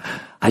life.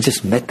 I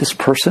just met this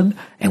person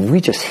and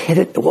we just hit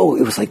it. Whoa,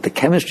 it was like the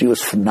chemistry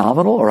was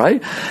phenomenal, all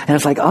right? And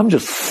it's like I'm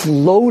just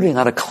floating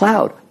on a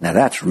cloud. Now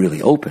that's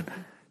really open.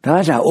 Now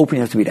imagine how open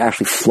you have to be to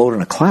actually float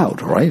in a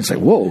cloud, all right? It's like,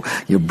 whoa,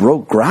 you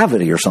broke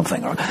gravity or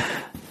something.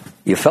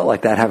 You felt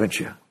like that, haven't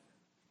you?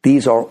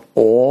 These are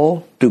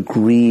all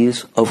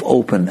degrees of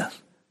openness.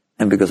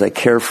 And because I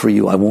care for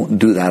you, I won't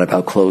do that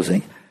about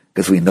closing.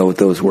 Because we know what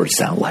those words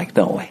sound like,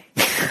 don't we?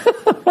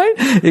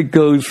 Right? It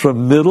goes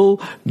from middle,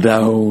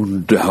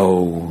 down,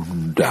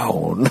 down,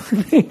 down.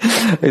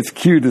 It's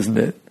cute, isn't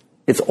it?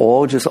 It's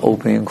all just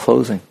opening and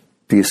closing.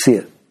 Do you see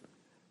it?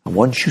 And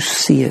once you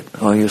see it,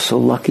 oh, you're so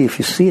lucky if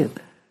you see it.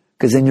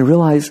 Because then you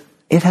realize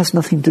it has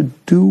nothing to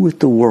do with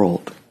the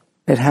world.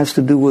 It has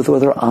to do with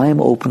whether I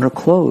am open or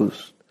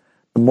closed.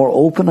 The more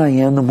open I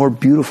am, the more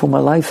beautiful my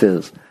life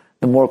is.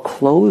 The more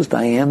closed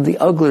I am, the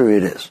uglier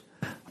it is.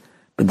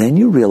 But then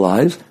you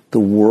realize the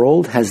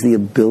world has the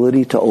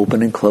ability to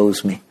open and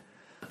close me.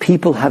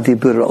 People have the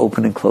ability to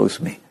open and close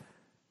me.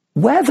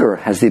 Weather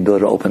has the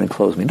ability to open and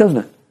close me, doesn't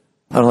it?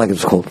 I don't like it.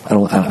 It's cold. I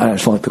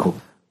just don't like the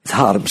cold. It's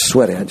hot. I'm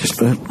sweaty.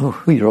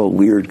 You're all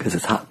weird because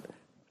it's hot.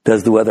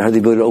 Does the weather have the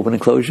ability to open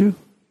and close you?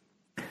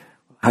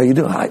 How you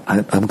doing?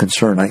 I'm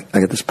concerned. I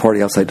got this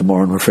party outside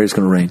tomorrow and I'm afraid it's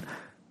going to rain.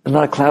 There's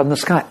not a cloud in the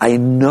sky. I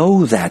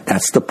know that.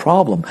 That's the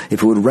problem.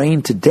 If it would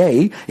rain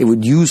today, it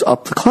would use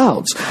up the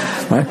clouds.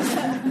 Right?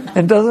 And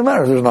it doesn't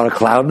matter if there's not a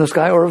cloud in the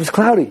sky or if it's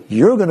cloudy.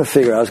 You're going to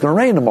figure out it's going to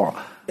rain tomorrow.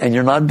 And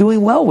you're not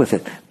doing well with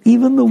it.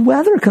 Even the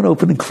weather can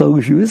open and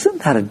close you.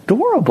 Isn't that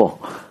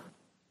adorable?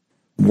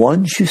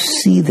 Once you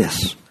see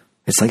this,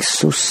 it's like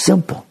so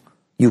simple.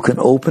 You can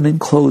open and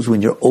close.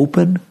 When you're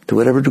open, to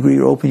whatever degree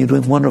you're open, you're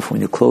doing wonderful.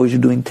 When you close,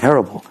 you're doing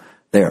terrible.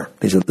 There.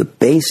 These are the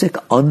basic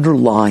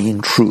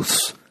underlying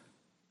truths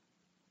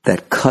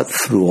that cut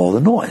through all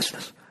the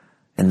noise.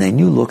 And then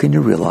you look and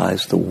you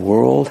realize the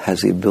world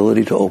has the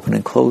ability to open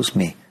and close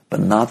me, but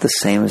not the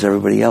same as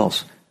everybody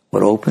else.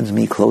 What opens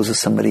me closes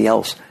somebody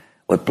else.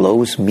 What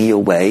blows me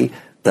away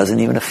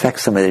doesn't even affect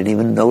somebody. They didn't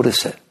even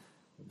notice it.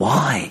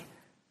 Why?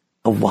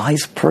 A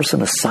wise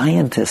person, a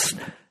scientist,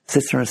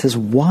 sits there and says,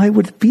 why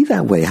would it be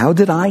that way? How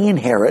did I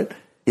inherit?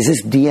 Is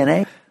this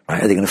DNA?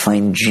 Right? Are they going to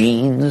find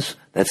genes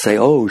that say,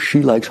 oh,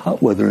 she likes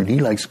hot weather and he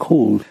likes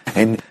cold,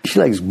 and she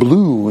likes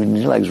blue and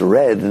he likes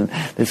red, and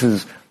this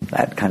is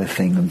that kind of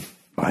thing,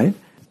 right?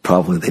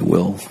 Probably they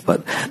will,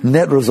 but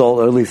net result,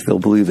 or at least they'll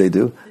believe they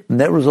do.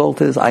 Net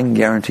result is, I can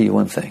guarantee you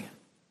one thing.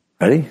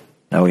 Ready?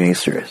 Now we're getting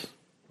serious.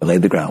 We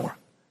laid the groundwork.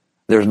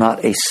 There's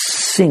not a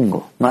single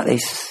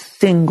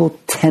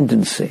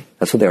tendency.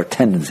 That's what they are,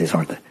 tendencies,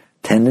 aren't they?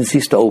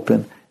 Tendencies to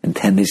open and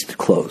tendencies to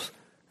close.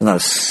 There's not a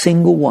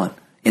single one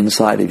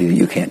inside of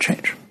you can't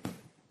change.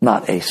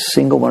 Not a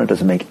single one. It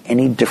doesn't make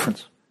any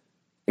difference.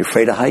 You're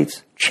afraid of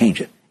heights?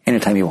 Change it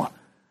anytime you want.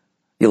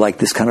 You like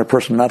this kind of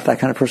person, not that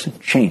kind of person?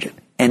 Change it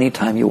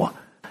anytime you want.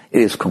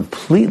 It is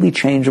completely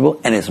changeable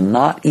and it's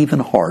not even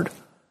hard.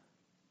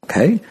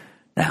 Okay?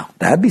 Now,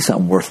 that'd be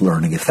something worth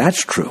learning if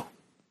that's true.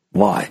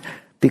 Why?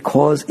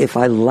 Because if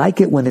I like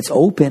it when it's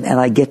open and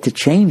I get to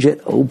change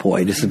it, oh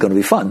boy, this is going to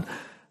be fun.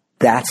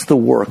 That's the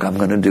work I'm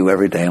going to do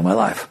every day of my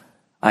life.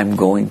 I'm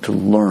going to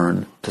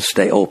learn to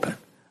stay open.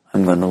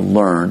 I'm going to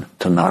learn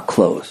to not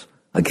close.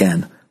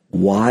 Again,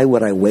 why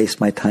would I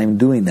waste my time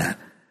doing that?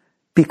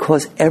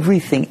 Because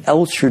everything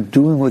else you're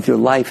doing with your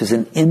life is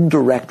an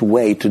indirect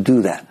way to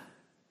do that.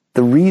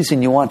 The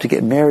reason you want to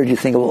get married, you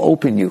think it will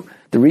open you.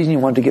 The reason you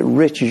want to get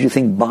rich is you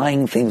think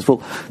buying things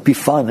will be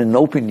fun and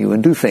open you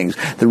and do things.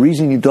 The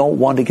reason you don't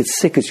want to get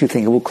sick is you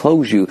think it will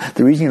close you.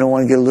 The reason you don't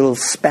want to get a little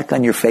speck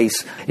on your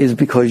face is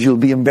because you'll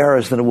be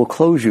embarrassed and it will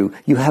close you.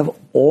 You have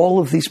all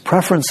of these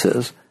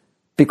preferences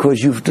because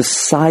you've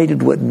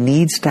decided what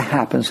needs to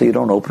happen so you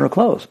don't open or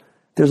close.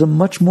 There's a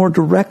much more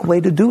direct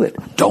way to do it.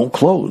 Don't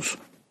close.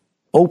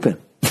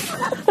 Open.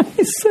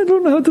 I said, I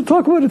don't know how to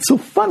talk about it. It's so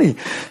funny.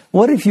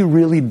 What if you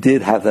really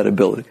did have that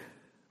ability,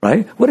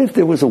 right? What if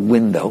there was a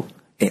window,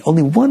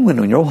 only one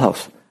window in your whole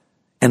house,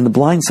 and the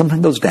blind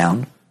sometimes goes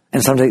down,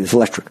 and sometimes it's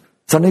electric.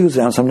 Sometimes it goes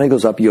down, sometimes it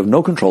goes up. You have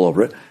no control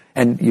over it,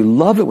 and you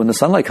love it when the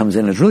sunlight comes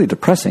in. It's really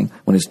depressing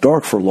when it's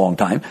dark for a long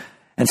time,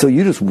 and so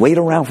you just wait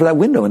around for that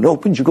window, and it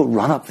opens. You go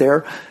run up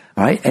there,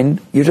 right? And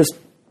you just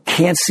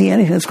can't see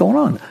anything that's going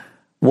on.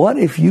 What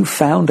if you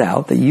found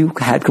out that you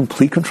had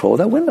complete control of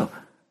that window?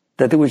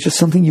 That there was just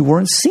something you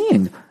weren't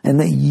seeing, and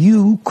that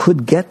you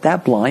could get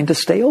that blind to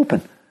stay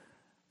open?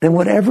 Then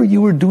whatever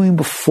you were doing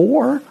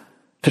before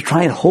to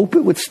try and hope it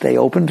would stay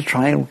open, to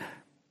try and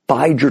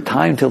bide your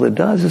time till it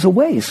does, is a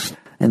waste.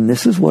 And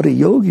this is what a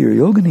yogi or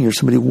yogini or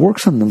somebody who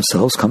works on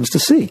themselves comes to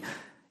see.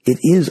 It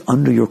is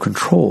under your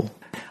control.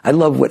 I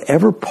love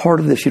whatever part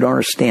of this you don't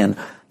understand,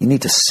 you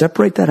need to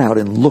separate that out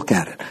and look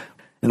at it.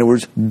 In other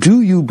words,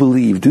 do you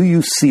believe, do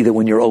you see that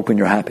when you're open,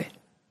 you're happy?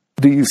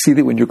 Do you see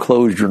that when you're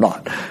closed, you're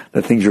not?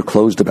 The things you're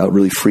closed about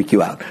really freak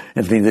you out.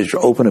 And things that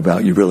you're open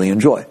about, you really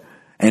enjoy.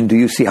 And do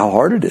you see how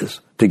hard it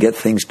is to get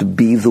things to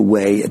be the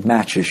way it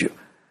matches you?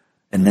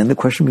 And then the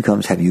question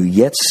becomes, have you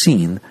yet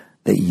seen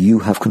that you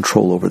have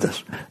control over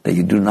this? That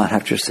you do not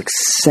have to just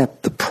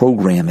accept the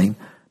programming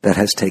that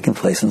has taken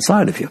place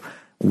inside of you.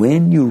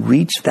 When you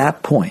reach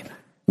that point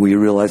where you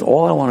realize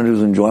all I want to do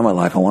is enjoy my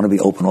life, I want to be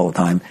open all the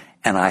time,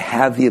 and I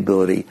have the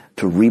ability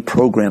to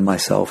reprogram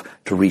myself,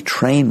 to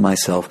retrain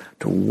myself,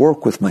 to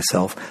work with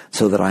myself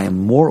so that I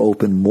am more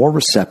open, more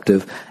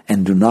receptive,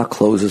 and do not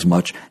close as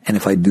much. And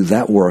if I do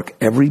that work,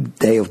 every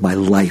day of my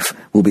life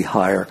will be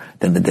higher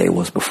than the day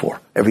was before.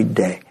 Every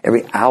day,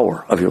 every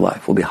hour of your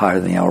life will be higher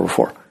than the hour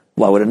before.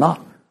 Why would it not?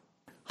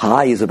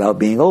 High is about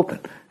being open.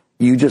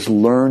 You just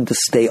learn to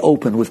stay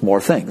open with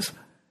more things.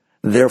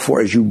 Therefore,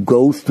 as you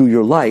go through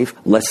your life,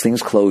 less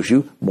things close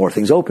you, more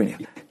things open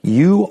you.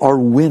 You are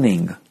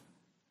winning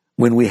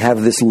when we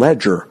have this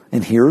ledger,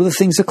 and here are the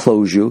things that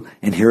close you,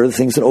 and here are the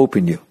things that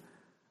open you.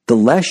 The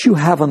less you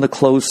have on the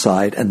closed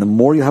side, and the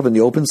more you have on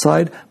the open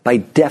side, by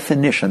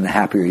definition, the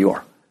happier you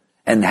are.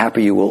 And the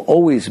happier you will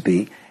always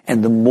be,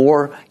 and the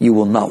more you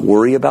will not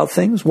worry about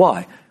things.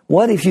 Why?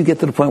 What if you get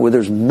to the point where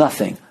there's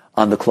nothing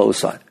on the closed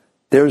side?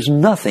 There's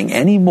nothing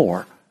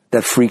anymore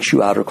that freaks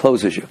you out or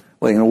closes you?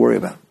 What are you going to worry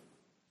about?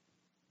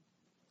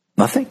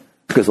 Nothing.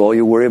 Because all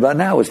you worry about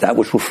now is that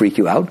which will freak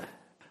you out.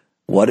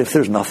 What if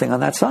there's nothing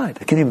on that side?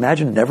 Can you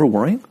imagine never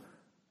worrying?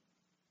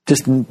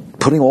 Just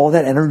putting all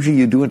that energy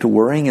you do into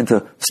worrying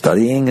into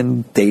studying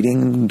and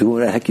dating and doing what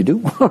the heck you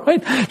do, all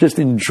right? Just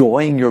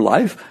enjoying your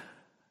life.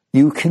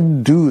 You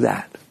can do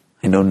that.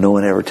 I know no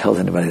one ever tells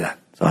anybody that,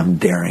 so I'm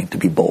daring to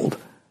be bold.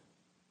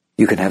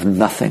 You can have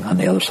nothing on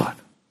the other side.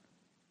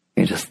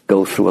 You just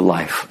go through a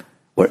life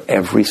where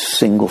every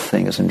single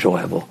thing is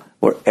enjoyable,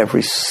 where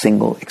every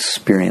single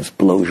experience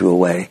blows you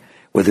away,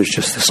 where there's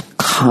just this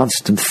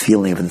constant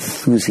feeling of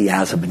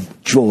enthusiasm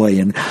and joy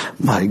and,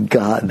 my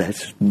God,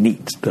 that's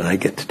neat that I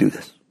get to do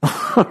this.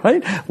 All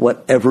right?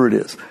 Whatever it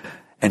is.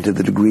 And to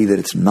the degree that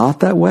it's not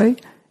that way,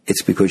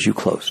 it's because you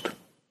closed.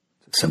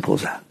 It's as simple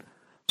as that.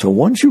 So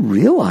once you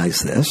realize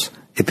this,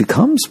 it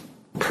becomes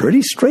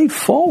pretty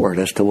straightforward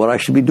as to what I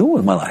should be doing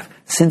with my life.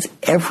 Since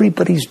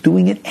everybody's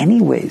doing it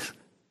anyways.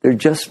 They're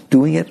just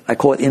doing it, I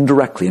call it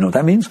indirectly. You know what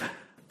that means?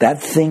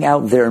 That thing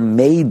out there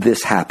made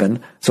this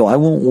happen, so I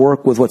won't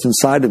work with what's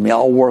inside of me.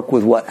 I'll work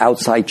with what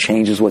outside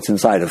changes what's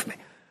inside of me.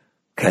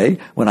 Okay?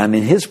 When I'm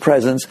in his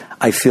presence,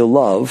 I feel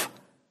love.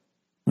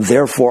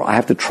 Therefore, I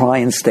have to try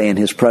and stay in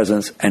his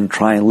presence and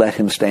try and let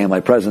him stay in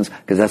my presence,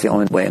 because that's the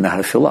only way I know how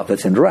to feel love.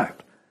 That's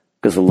indirect,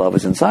 because the love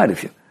is inside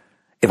of you.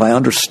 If I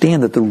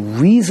understand that the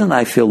reason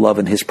I feel love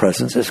in his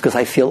presence is because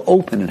I feel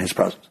open in his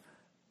presence,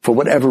 for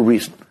whatever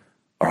reason,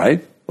 all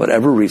right?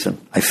 Whatever reason,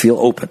 I feel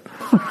open.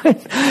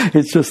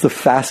 It's just a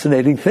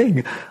fascinating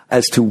thing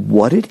as to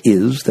what it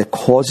is that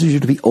causes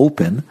you to be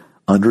open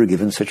under a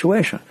given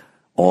situation.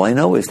 All I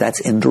know is that's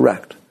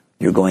indirect.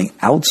 You're going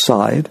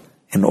outside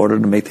in order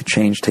to make the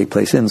change take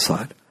place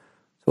inside.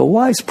 So a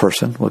wise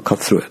person will cut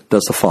through it,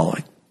 does the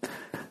following.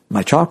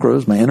 My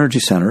chakras, my energy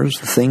centers,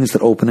 the things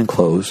that open and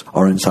close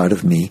are inside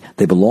of me.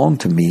 They belong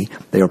to me.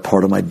 They are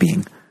part of my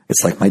being.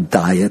 It's like my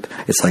diet.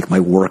 It's like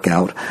my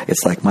workout.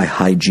 It's like my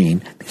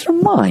hygiene. These are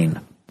mine.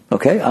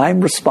 Okay,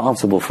 I'm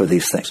responsible for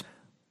these things.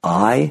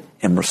 I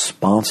am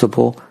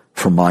responsible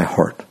for my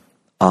heart.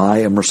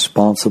 I am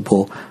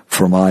responsible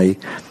for my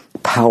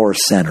power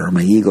center,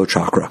 my ego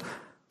chakra.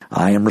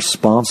 I am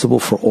responsible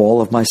for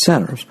all of my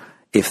centers.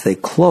 If they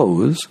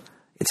close,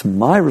 it's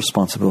my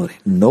responsibility,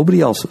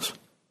 nobody else's.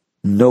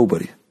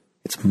 Nobody.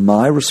 It's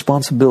my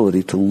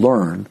responsibility to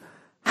learn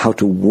how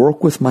to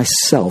work with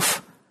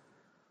myself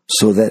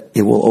so that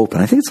it will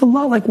open. I think it's a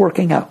lot like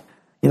working out.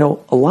 You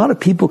know, a lot of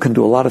people can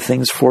do a lot of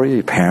things for you,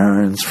 your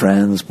parents,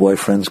 friends,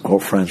 boyfriends,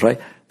 girlfriends,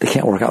 right? They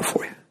can't work out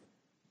for you.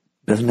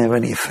 It doesn't have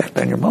any effect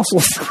on your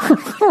muscles. I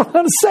don't know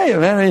how to say it,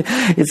 man. I mean,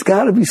 it's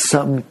got to be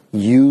something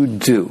you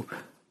do,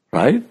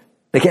 right?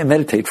 They can't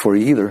meditate for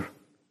you either.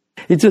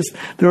 It's just,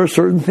 there are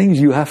certain things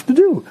you have to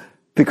do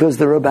because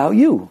they're about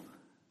you.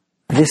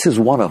 This is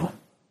one of them.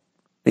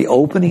 The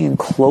opening and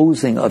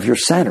closing of your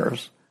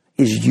centers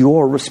is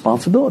your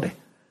responsibility.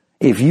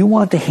 If you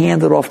want to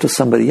hand it off to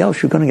somebody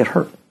else, you're going to get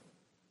hurt.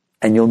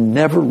 And you'll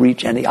never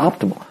reach any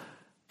optimal.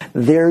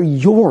 They're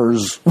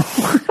yours.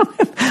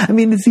 I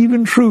mean, it's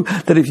even true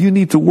that if you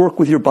need to work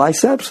with your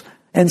biceps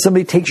and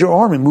somebody takes your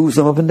arm and moves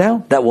them up and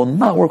down, that will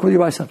not work with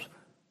your biceps.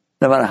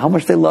 No matter how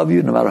much they love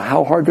you, no matter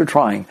how hard they're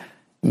trying,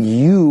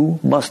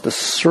 you must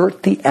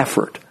assert the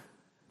effort.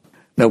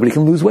 Nobody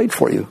can lose weight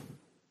for you.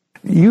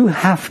 You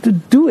have to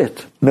do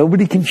it.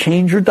 Nobody can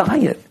change your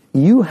diet.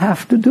 You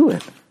have to do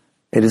it.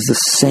 It is the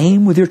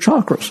same with your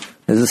chakras.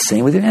 It is the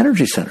same with your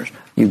energy centers.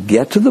 You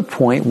get to the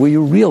point where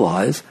you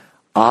realize,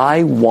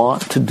 I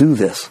want to do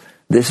this.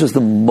 This is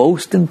the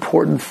most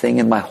important thing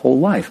in my whole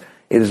life.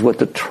 It is what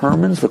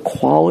determines the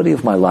quality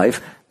of my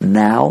life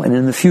now and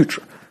in the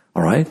future.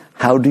 All right?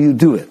 How do you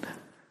do it?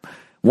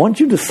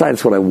 Once you decide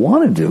it's what I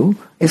want to do,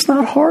 it's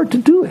not hard to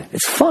do it.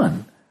 It's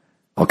fun.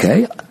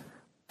 Okay?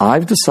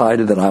 I've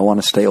decided that I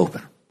want to stay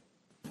open.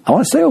 I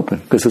want to stay open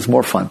because it's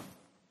more fun.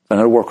 I know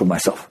how to work with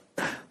myself.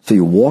 So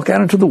you walk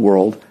out into the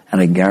world, and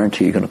I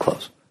guarantee you're going to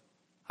close.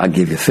 I'll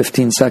give you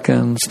 15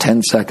 seconds,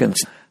 10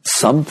 seconds.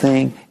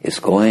 Something is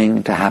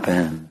going to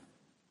happen.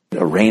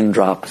 A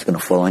raindrop is going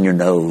to fall on your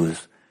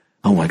nose.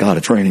 Oh my God,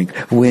 it's raining.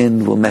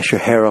 Wind will mess your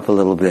hair up a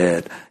little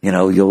bit. You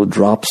know, you'll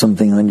drop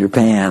something on your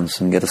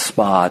pants and get a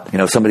spot. You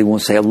know, somebody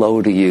won't say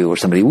hello to you, or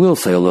somebody will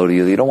say hello to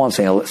you. You don't want to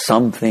say hello.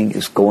 Something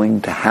is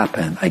going to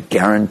happen. I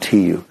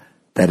guarantee you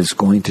that is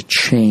going to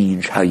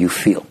change how you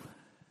feel.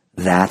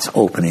 That's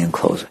opening and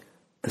closing.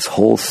 This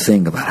whole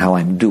thing about how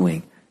I'm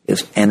doing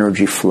is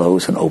energy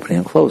flows and opening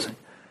and closing.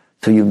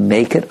 So you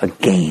make it a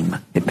game.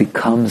 It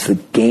becomes the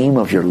game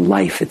of your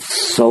life. It's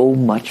so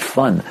much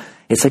fun.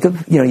 It's like,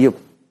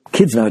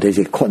 kids nowadays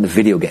get caught in the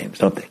video games,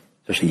 don't they?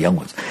 Especially young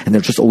ones. And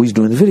they're just always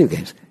doing the video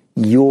games.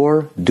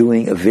 You're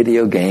doing a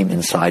video game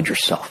inside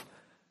yourself.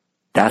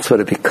 That's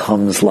what it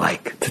becomes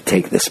like to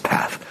take this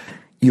path.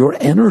 Your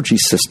energy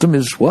system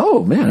is,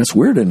 whoa, man, it's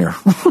weird in there.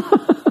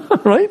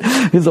 Right?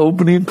 It's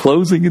opening and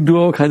closing and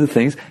doing all kinds of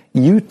things.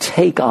 You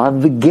take on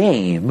the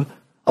game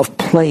of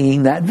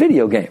playing that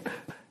video game.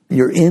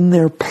 You're in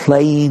there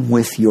playing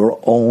with your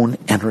own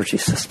energy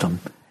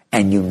system,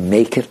 and you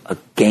make it a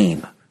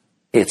game.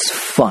 It's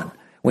fun.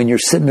 When you're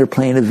sitting there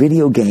playing a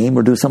video game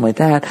or doing something like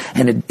that,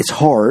 and it's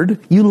hard,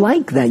 you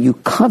like that. You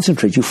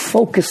concentrate. You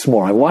focus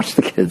more. I watch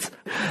the kids.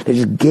 They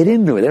just get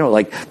into it. They don't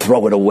like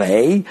throw it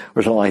away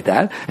or something like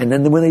that. And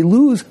then when they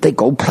lose, they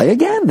go play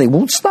again. They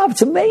won't stop.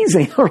 It's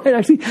amazing. All right.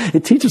 Actually,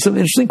 it teaches some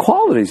interesting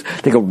qualities.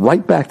 They go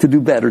right back to do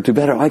better.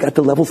 Oh, I got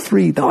to level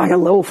 3. Oh, I got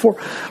level 4.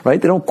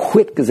 Right? They don't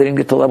quit because they didn't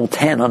get to level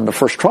 10 on the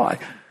first try.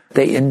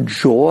 They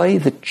enjoy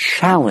the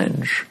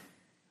challenge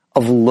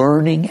of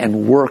learning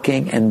and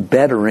working and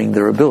bettering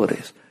their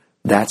abilities.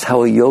 That's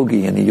how a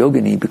yogi and a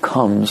yogini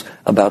becomes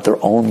about their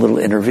own little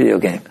inner video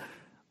game.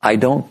 I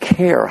don't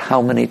care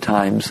how many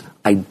times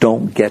I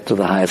don't get to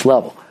the highest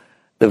level.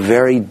 The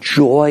very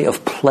joy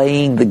of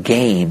playing the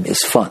game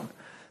is fun.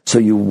 So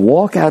you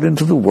walk out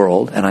into the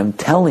world, and I'm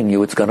telling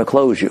you it's going to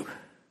close you.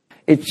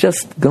 It's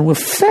just going to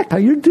affect how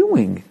you're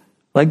doing.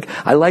 Like,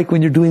 I like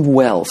when you're doing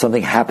well.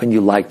 Something happened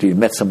you liked, or you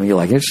met someone you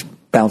like. You're just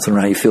bouncing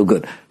around, you feel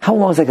good. How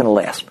long is that going to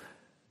last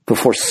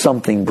before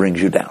something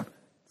brings you down?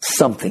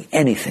 Something,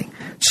 anything,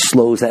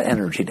 slows that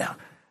energy down.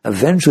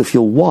 Eventually, if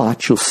you'll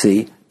watch, you'll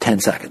see 10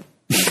 seconds.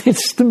 It's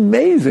just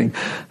amazing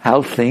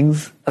how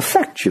things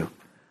affect you.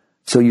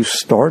 So you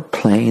start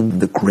playing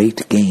the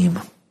great game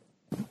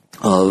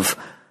of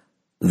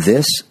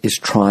this is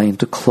trying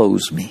to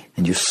close me.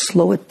 And you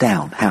slow it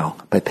down. How?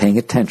 By paying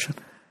attention.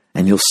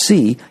 And you'll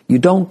see you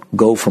don't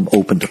go from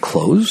open to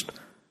closed.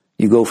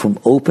 You go from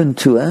open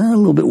to a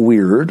little bit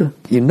weird.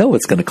 You know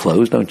it's going to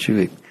close, don't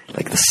you?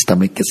 Like the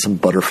stomach gets some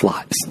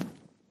butterflies.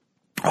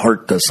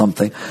 Heart does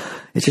something.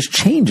 It just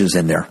changes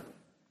in there.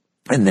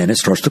 And then it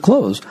starts to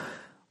close.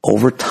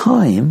 Over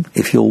time,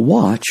 if you'll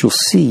watch, you'll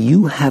see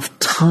you have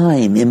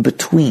time in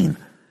between.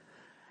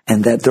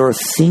 And that there are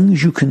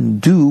things you can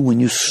do when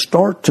you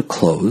start to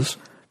close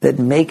that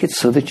make it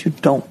so that you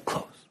don't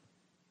close.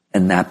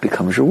 And that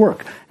becomes your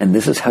work. And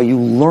this is how you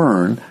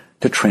learn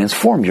to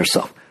transform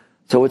yourself.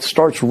 So it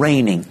starts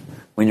raining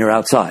when you're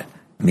outside.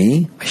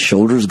 Me, my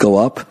shoulders go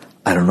up.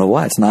 I don't know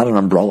why. It's not an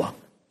umbrella.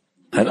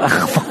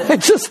 I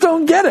just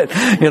don't get it.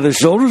 The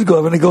shoulders go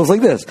up and it goes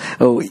like this.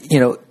 Oh,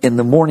 in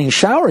the morning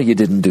shower, you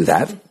didn't do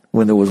that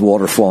when there was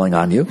water falling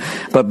on you.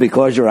 But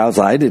because you're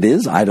outside, it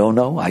is. I don't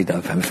know. I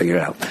haven't figured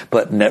it out.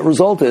 But net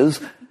result is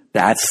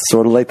that's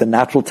sort of like the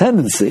natural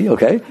tendency,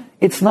 okay?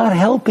 It's not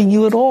helping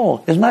you at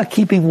all. It's not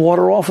keeping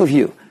water off of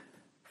you.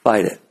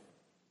 Fight it.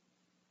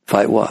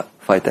 Fight what?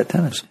 Fight that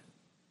tendency.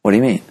 What do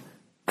you mean?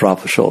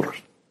 Drop the shoulders.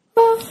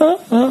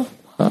 Oh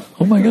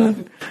my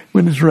God.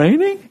 When it's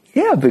raining?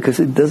 Yeah, because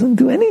it doesn't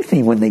do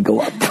anything when they go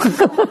up.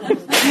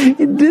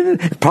 It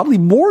didn't. Probably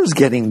more is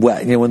getting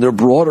wet. When they're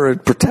broader,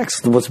 it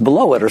protects what's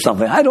below it or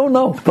something. I don't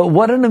know. But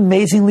what an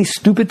amazingly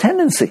stupid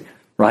tendency,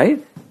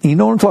 right? You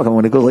know what I'm talking about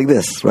when it goes like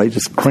this, right?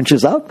 Just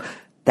crunches up.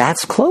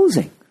 That's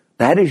closing.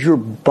 That is your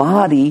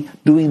body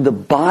doing the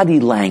body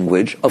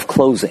language of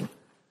closing.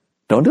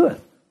 Don't do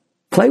it.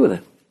 Play with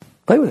it.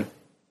 Play with it.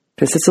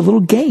 It's a little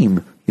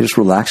game. You just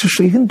relax.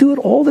 You can do it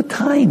all the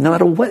time, no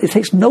matter what. It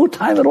takes no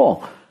time at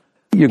all.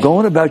 You're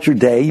going about your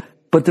day,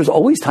 but there's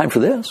always time for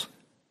this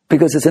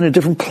because it's in a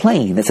different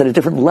plane. It's at a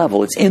different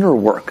level. It's inner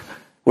work.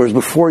 Whereas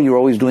before you were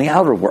always doing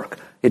outer work.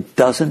 It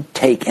doesn't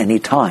take any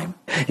time.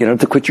 You don't have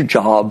to quit your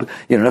job.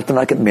 You don't have to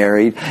not get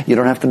married. You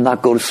don't have to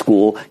not go to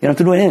school. You don't have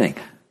to do anything.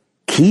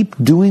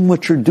 Keep doing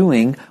what you're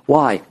doing.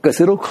 Why?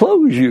 Because it'll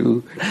close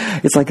you.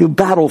 It's like a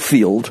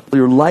battlefield.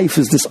 Your life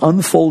is this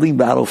unfolding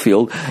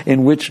battlefield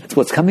in which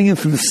what's coming in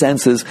through the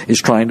senses is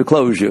trying to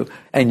close you.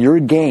 And your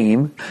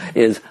game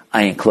is,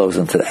 I ain't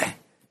closing today.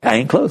 I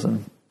ain't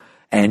closing.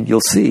 And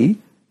you'll see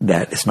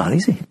that it's not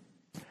easy.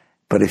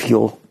 But if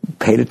you'll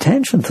pay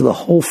attention to the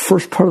whole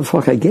first part of the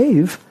talk I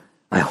gave,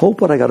 I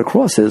hope what I got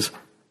across is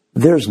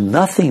there's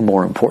nothing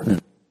more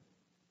important.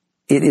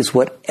 It is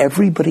what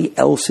everybody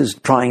else is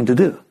trying to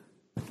do.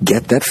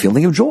 Get that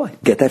feeling of joy.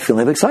 Get that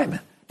feeling of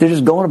excitement. They're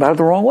just going about it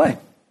the wrong way.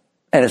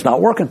 And it's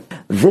not working.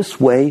 This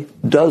way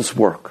does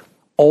work.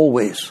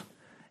 Always.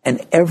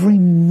 And every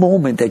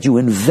moment that you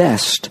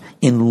invest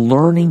in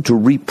learning to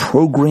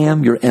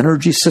reprogram your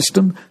energy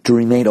system to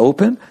remain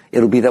open,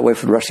 it'll be that way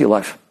for the rest of your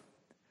life.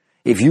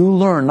 If you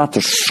learn not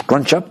to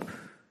scrunch up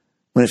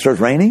when it starts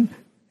raining,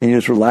 and you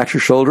just relax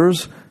your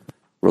shoulders,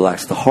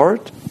 relax the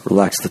heart,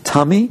 relax the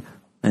tummy,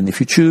 and if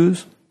you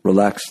choose,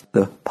 relax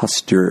the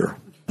posterior.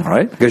 All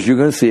right? Because you're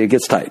going to see it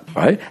gets tight.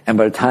 All right? And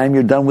by the time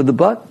you're done with the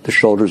butt, the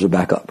shoulders are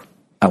back up.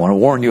 I want to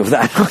warn you of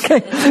that,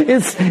 okay?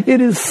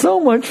 It is so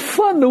much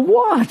fun to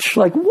watch.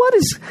 Like,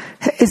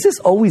 has this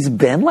always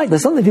been like?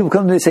 There's something people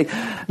come to me and say,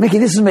 Mickey,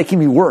 this is making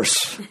me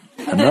worse.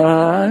 No,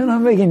 I'm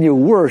not making you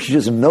worse, you're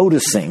just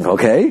noticing,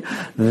 okay?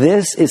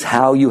 This is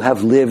how you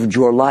have lived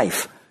your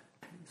life.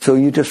 So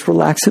you just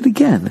relax it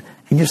again,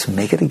 and you just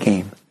make it a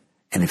game.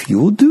 And if you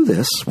will do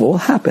this, what will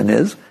happen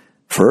is,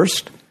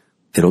 first,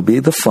 it'll be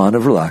the fun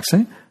of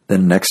relaxing,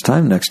 then next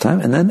time,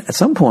 and then at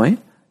some point,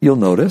 you'll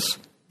notice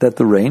that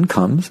the rain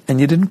comes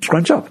and you didn't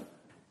scrunch up.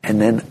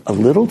 And then a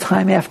little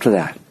time after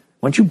that,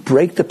 once you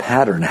break the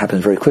pattern, it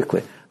happens very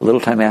quickly. A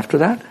little time after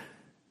that,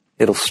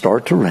 it'll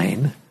start to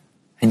rain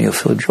and you'll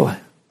feel joy.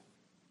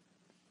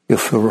 You'll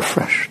feel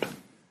refreshed.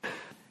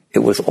 It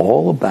was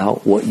all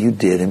about what you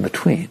did in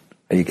between.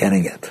 Are you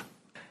getting it?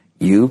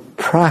 You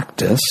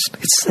practiced.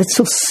 It's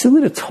so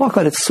silly to talk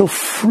about. It's so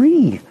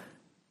free.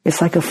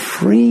 It's like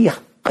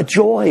a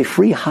joy,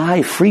 free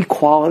high, free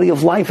quality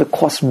of life. It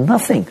costs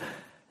nothing.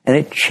 And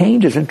it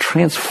changes and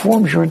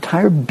transforms your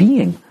entire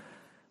being.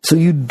 So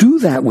you do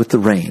that with the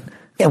rain.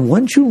 And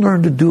once you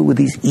learn to do it with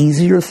these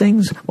easier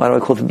things, why do I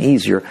call them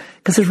easier?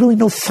 Because there's really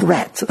no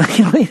threat.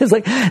 You know, it's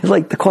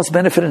like the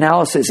cost-benefit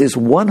analysis is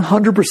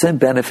 100%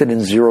 benefit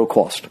and 0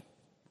 cost.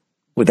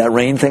 With that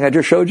rain thing I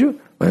just showed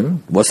you,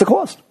 what's the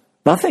cost?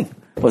 Nothing.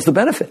 What's the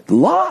benefit? A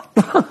lot.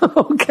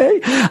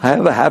 Okay. I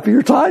have a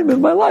happier time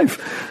in my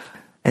life.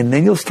 And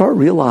then you'll start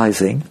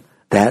realizing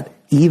that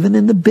even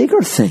in the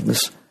bigger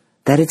things,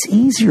 that it's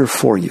easier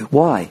for you.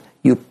 Why?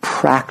 You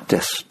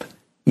practiced.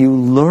 You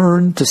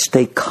learned to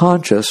stay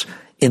conscious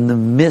in the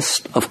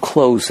midst of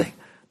closing.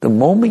 The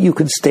moment you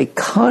can stay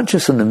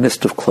conscious in the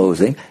midst of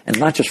closing and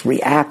not just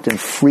react and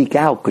freak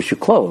out because you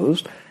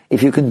closed,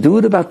 if you can do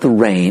it about the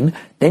rain,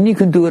 then you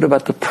can do it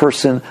about the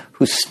person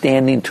who's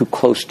standing too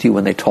close to you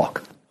when they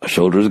talk. The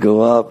shoulders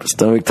go up, the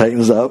stomach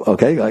tightens up.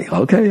 Okay,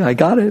 I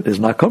got it. It's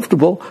not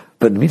comfortable.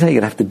 But in the meantime,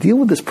 you're going to have to deal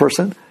with this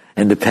person.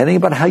 And depending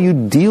upon how you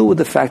deal with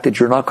the fact that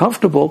you're not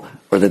comfortable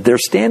or that they're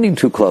standing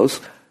too close,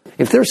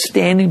 if they're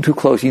standing too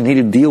close, you need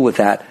to deal with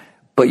that,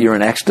 but you're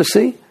in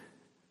ecstasy,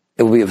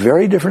 it will be a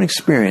very different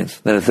experience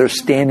than if they're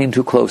standing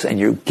too close and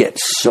you get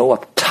so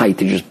uptight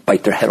that you just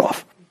bite their head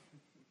off.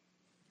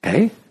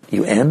 Okay?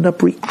 You end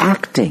up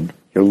reacting.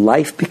 Your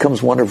life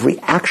becomes one of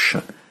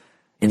reaction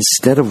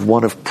instead of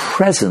one of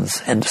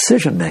presence and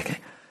decision-making.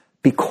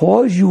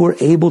 Because you were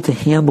able to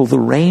handle the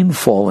rain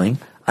falling,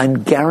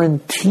 I'm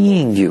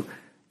guaranteeing you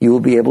will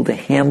be able to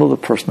handle the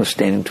person who's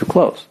standing too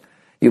close.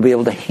 You'll be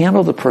able to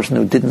handle the person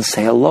who didn't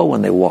say hello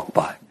when they walked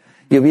by.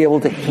 You'll be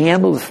able to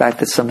handle the fact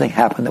that something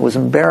happened that was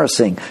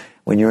embarrassing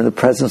when you're in the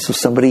presence of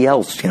somebody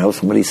else.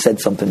 Somebody said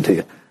something to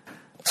you.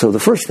 So the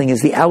first thing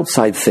is the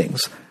outside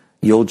things.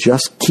 You'll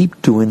just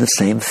keep doing the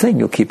same thing.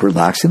 You'll keep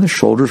relaxing the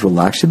shoulders,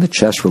 relaxing the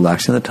chest,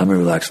 relaxing the tummy,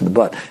 relaxing the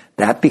butt.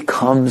 That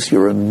becomes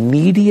your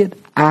immediate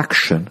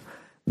action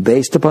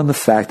based upon the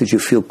fact that you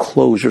feel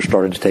closure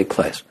starting to take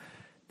place.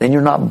 Then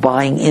you're not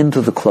buying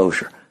into the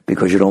closure.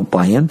 Because you don't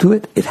buy into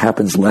it, it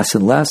happens less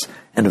and less,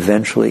 and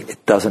eventually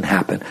it doesn't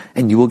happen.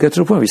 And you will get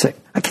to the point where you say,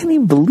 I can't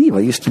even believe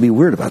I used to be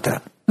weird about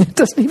that. It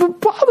doesn't even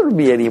bother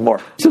me anymore.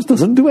 It just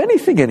doesn't do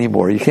anything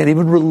anymore. You can't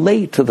even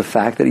relate to the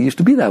fact that it used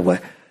to be that way.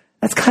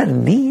 That's kind of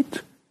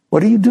neat.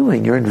 What are you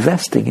doing? You're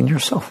investing in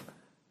yourself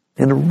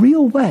in a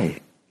real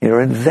way.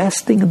 You're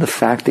investing in the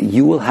fact that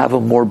you will have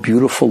a more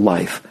beautiful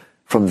life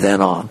from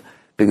then on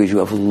because you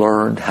have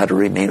learned how to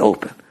remain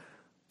open.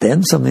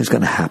 Then something's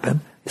going to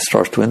happen. It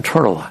starts to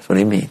internalize. What do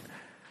you mean?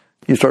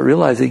 You start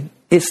realizing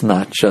it's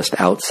not just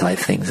outside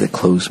things that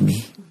close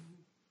me.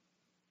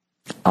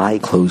 I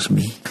close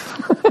me.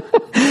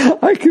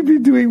 I could be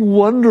doing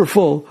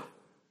wonderful,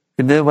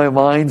 and then my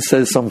mind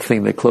says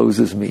something that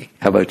closes me.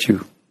 How about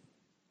you?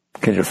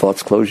 Can your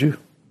thoughts close you?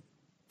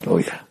 Oh,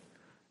 yeah.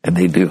 And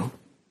they do.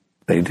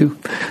 They do.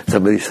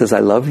 Somebody says, I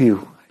love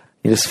you.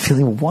 You're just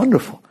feeling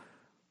wonderful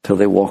till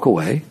they walk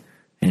away,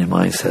 and your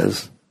mind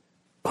says,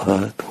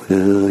 but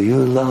will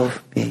you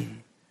love me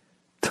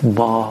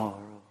tomorrow?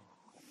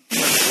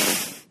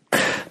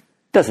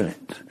 Doesn't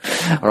it?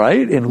 All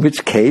right? In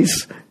which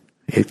case,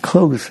 it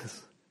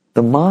closes.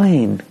 The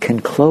mind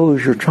can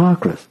close your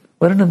chakras.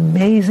 What an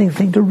amazing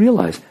thing to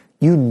realize.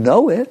 You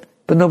know it,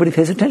 but nobody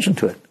pays attention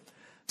to it.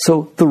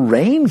 So the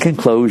rain can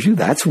close you.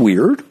 That's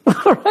weird.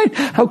 All right?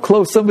 How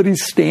close somebody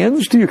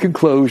stands to you can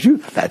close you.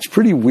 That's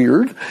pretty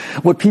weird.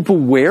 What people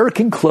wear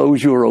can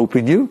close you or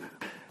open you.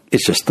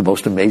 It's just the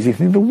most amazing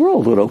thing in the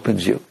world, what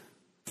opens you.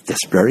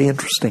 It's very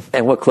interesting.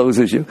 And what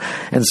closes you.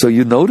 And so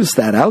you notice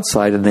that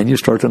outside, and then you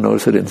start to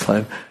notice it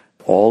inside.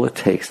 All it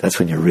takes, that's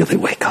when you really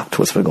wake up to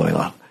what's been going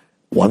on.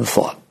 One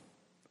thought.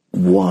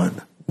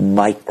 One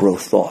micro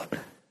thought.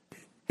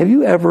 Have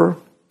you ever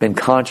been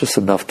conscious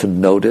enough to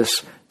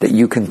notice that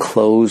you can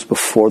close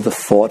before the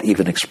thought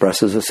even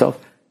expresses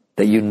itself?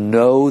 That you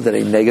know that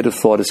a negative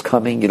thought is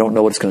coming, you don't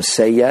know what it's going to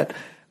say yet,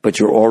 but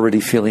you're already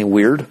feeling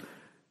weird?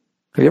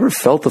 Have you ever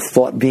felt the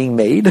thought being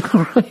made?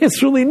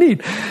 It's really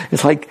neat.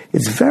 It's like,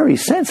 it's very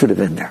sensitive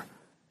in there.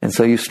 And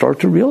so you start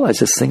to realize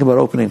this thing about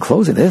opening and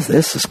closing,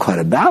 this is quite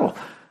a battle.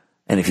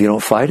 And if you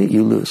don't fight it,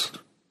 you lose.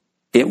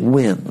 It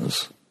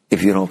wins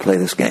if you don't play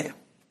this game.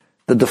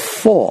 The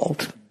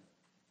default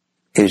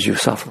is you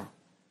suffer.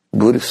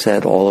 Buddha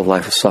said all of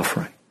life is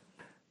suffering.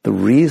 The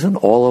reason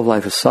all of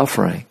life is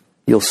suffering,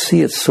 you'll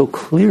see it so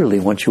clearly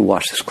once you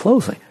watch this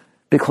closing.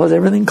 Because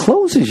everything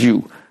closes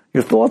you.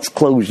 Your thoughts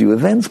close you,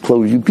 events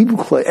close you, people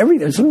close,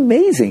 everything. It's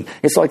amazing.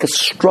 It's like a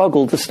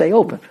struggle to stay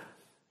open.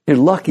 You're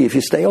lucky if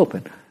you stay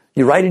open.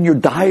 You write in your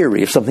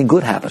diary if something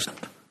good happens.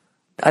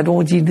 I don't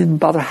want you to even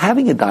bother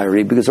having a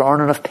diary because there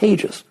aren't enough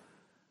pages.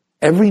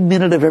 Every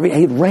minute of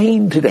it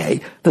rained today.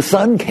 The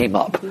sun came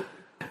up.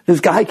 This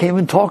guy came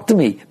and talked to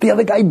me. The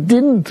other guy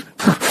didn't.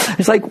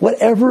 It's like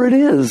whatever it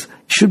is, it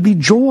should be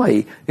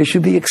joy. It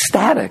should be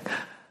ecstatic.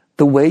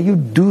 The way you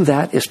do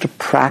that is to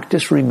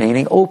practice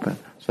remaining open.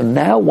 So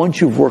now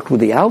once you've worked with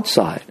the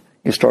outside,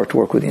 you start to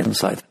work with the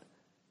inside.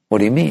 What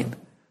do you mean?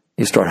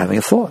 You start having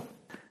a thought.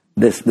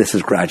 This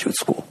is graduate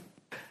school.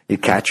 You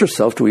catch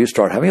yourself to where you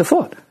start having a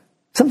thought.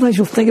 Sometimes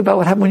you'll think about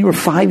what happened when you were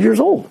 5 years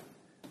old.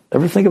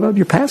 Ever think about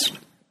your past?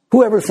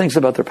 Whoever thinks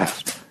about their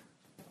past?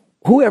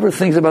 Whoever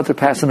thinks about their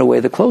past in a way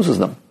that closes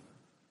them?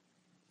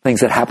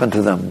 Things that happened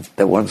to them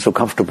that weren't so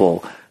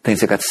comfortable, things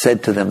that got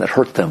said to them that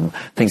hurt them,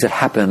 things that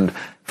happened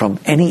from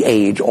any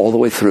age all the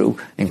way through,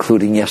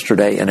 including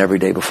yesterday and every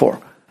day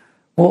before.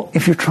 Well,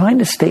 if you're trying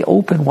to stay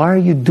open, why are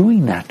you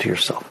doing that to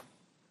yourself?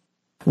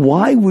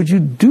 Why would you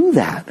do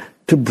that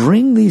to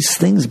bring these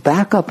things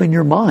back up in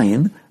your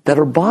mind that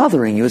are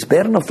bothering you? It's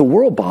bad enough the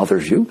world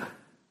bothers you.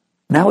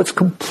 Now it's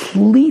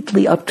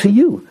completely up to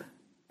you.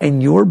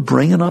 And you're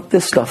bringing up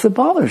this stuff that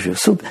bothers you.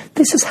 So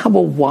this is how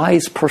a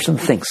wise person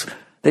thinks.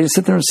 They just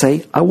sit there and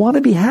say, I want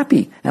to be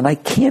happy, and I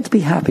can't be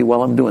happy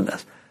while I'm doing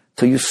this.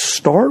 So you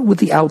start with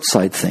the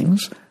outside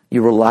things,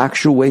 you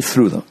relax your way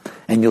through them,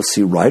 and you'll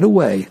see right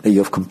away that you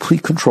have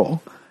complete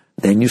control.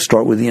 Then you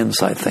start with the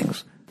inside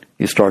things.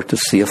 You start to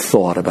see a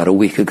thought about a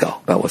week ago,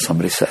 about what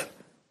somebody said.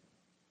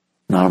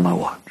 Not on my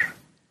watch.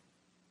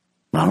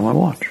 Not on my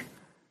watch.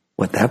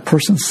 What that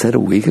person said a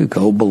week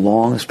ago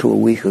belongs to a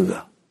week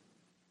ago.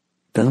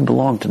 It doesn't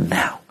belong to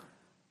now.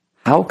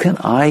 How can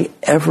I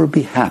ever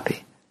be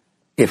happy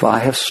if I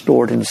have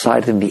stored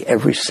inside of me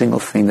every single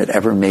thing that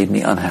ever made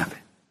me unhappy?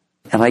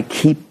 And I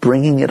keep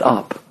bringing it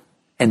up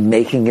and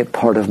making it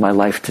part of my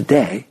life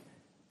today,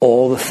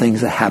 all the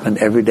things that happened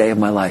every day of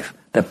my life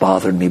that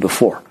bothered me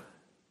before.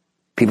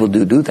 People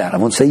do that. I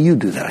won't say you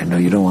do that. I know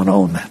you don't want to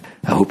own that.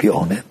 I hope you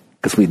own it,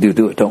 because we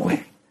do it, don't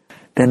we?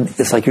 Then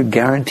it's like you're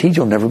guaranteed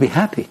you'll never be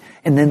happy.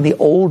 And then the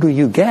older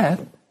you get,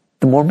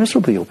 the more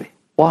miserable you'll be.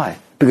 Why?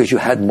 Because you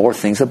had more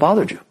things that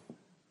bothered you.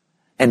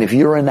 And if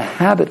you're in the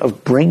habit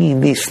of bringing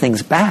these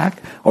things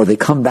back, or they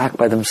come back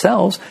by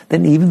themselves,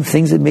 then even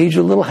things that made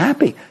you a little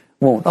happy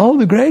won't. Oh,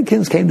 the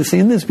grandkids came to see,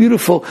 and this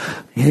beautiful.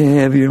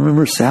 Yeah, if you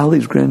remember,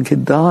 Sally's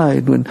grandkid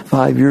died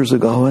 5 years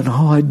ago, and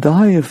oh, I'd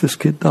die if this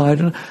kid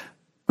died. What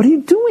are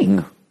you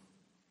doing?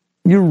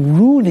 You're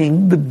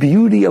ruining the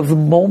beauty of the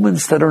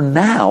moments that are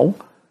now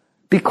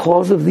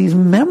because of these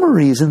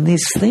memories and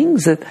these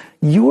things that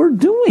you're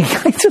doing.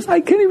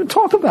 I can't even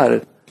talk about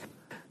it.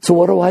 So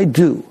what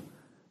do?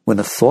 When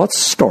a thought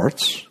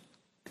starts,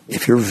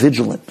 if you're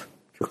vigilant,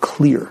 if you're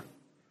clear,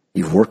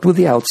 you've worked with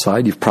the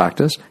outside, you've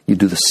practiced, you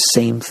do the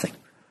same thing.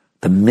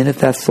 The minute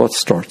that thought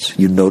starts,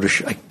 you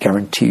notice, I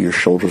guarantee your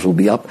shoulders will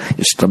be up,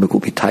 your stomach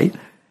will be tight.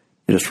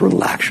 You just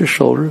relax your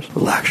shoulders,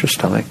 relax your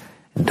stomach,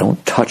 and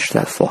don't touch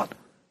that thought.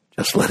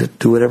 Just let it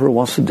do whatever it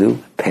wants to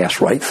do, pass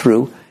right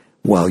through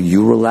while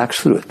you relax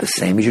through it. The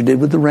same as you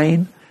did with the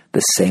rain, the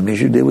same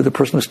as you did with the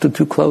person who stood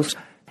too close.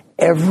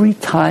 Every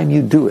time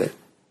you do it,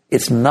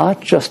 it's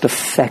not just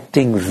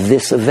affecting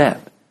this event.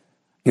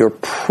 You're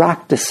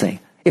practicing.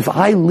 If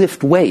I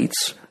lift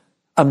weights,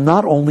 I'm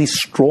not only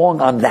strong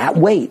on that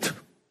weight,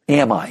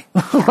 am I?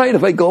 Right?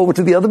 If I go over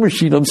to the other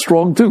machine, I'm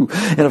strong too.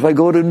 And if I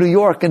go to New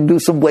York and do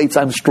some weights,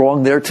 I'm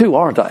strong there too,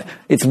 aren't I?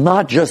 It's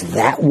not just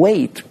that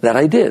weight that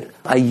I did.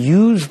 I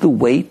use the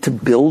weight to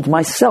build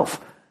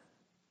myself.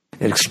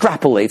 It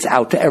extrapolates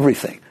out to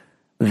everything.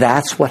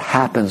 That's what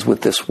happens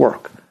with this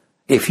work.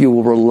 If you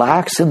will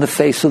relax in the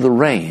face of the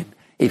rain,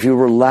 if you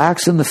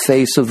relax in the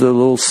face of the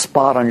little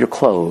spot on your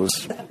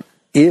clothes,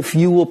 if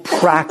you will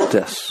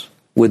practice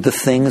with the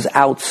things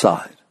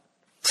outside,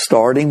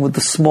 starting with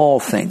the small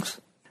things,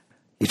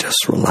 you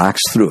just relax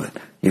through it.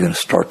 You're going to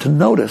start to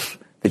notice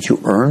that you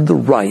earn the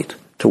right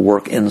to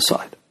work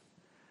inside.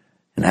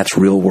 And that's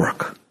real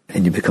work.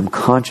 And you become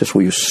conscious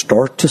where you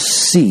start to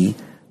see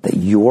that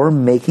you're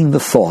making the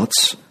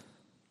thoughts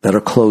that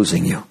are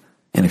closing you.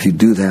 And if you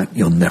do that,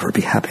 you'll never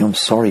be happy. I'm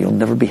sorry, you'll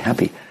never be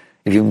happy.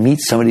 If you meet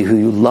somebody who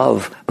you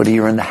love, but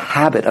you're in the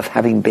habit of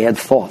having bad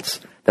thoughts,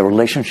 the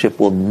relationship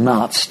will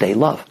not stay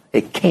love.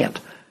 It can't.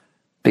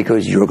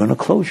 Because you're going to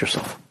close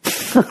yourself.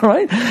 All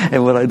right?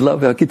 And what I'd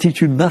love, I could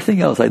teach you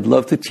nothing else. I'd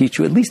love to teach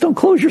you, at least don't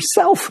close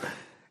yourself.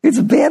 It's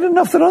bad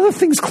enough that other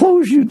things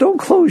close you. Don't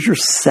close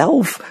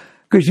yourself,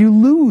 because you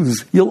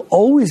lose. You'll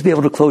always be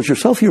able to close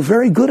yourself. You're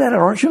very good at it,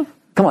 aren't you?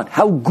 Come on,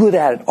 how good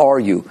at it are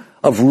you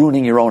of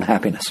ruining your own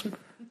happiness?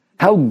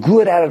 How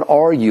good at it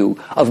are you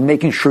of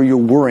making sure you're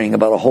worrying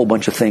about a whole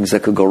bunch of things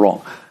that could go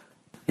wrong?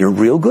 You're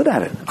real good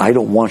at it. I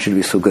don't want you to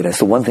be so good at it. It's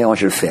the one thing I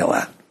want you to fail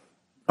at.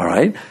 All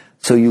right?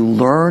 So you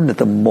learn that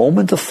the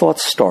moment the thought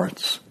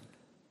starts,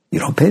 you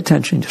don't pay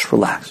attention, just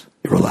relax.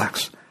 You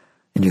relax.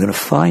 And you're going to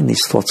find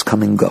these thoughts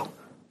come and go.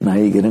 Now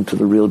you get into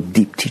the real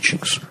deep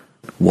teachings.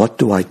 What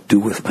do I do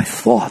with my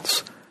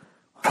thoughts?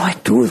 What do I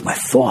do with my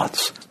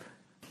thoughts?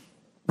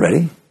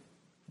 Ready?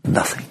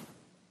 Nothing.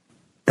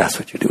 That's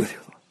what you do with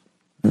your thoughts.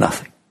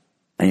 Nothing.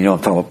 And you know I'm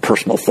talking about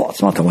personal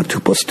thoughts. I'm not talking about 2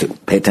 plus 2.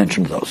 Pay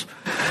attention to those.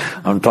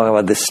 I'm talking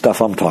about this stuff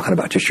I'm talking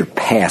about, just your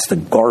past, the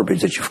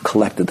garbage that you've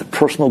collected, the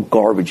personal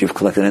garbage you've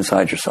collected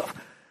inside yourself.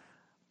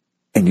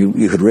 And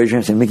you could raise your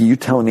hand and say, Mickey, you're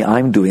telling me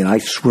I'm doing it. I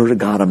swear to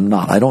God I'm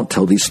not. I don't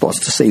tell these thoughts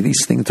to say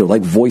these things. They're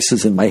like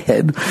voices in my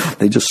head.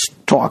 They just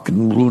talk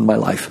and ruin my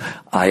life.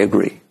 I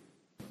agree.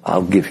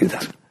 I'll give you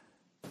that.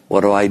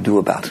 What do I do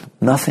about it?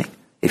 Nothing.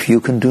 If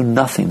you can do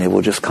nothing, they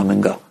will just come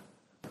and go.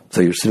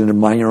 So you're sitting there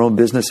minding your own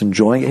business,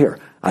 enjoying it. Here,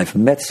 I've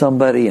met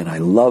somebody and I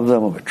love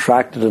them. I'm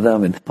attracted to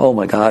them. And oh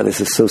my God,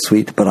 this is so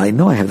sweet. But I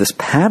know I have this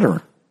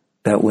pattern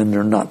that when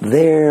they're not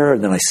there,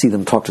 and then I see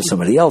them talk to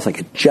somebody else, I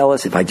get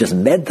jealous. If I just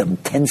met them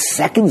 10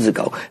 seconds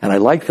ago and I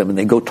like them and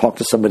they go talk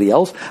to somebody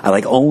else, I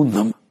like own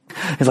them.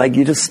 It's like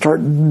you just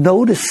start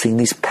noticing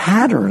these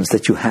patterns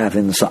that you have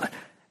inside.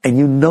 And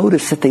you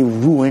notice that they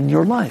ruin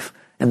your life.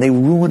 And they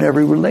ruin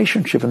every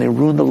relationship. And they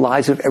ruin the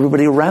lives of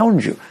everybody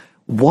around you.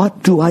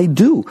 What do?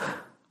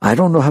 I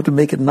don't know how to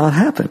make it not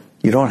happen.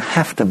 You don't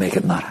have to make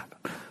it not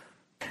happen.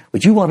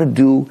 What you want to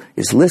do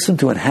is listen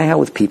to and hang out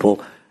with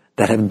people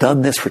that have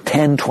done this for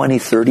 10, 20,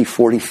 30,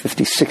 40,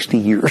 50, 60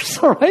 years,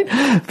 all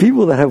right?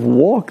 People that have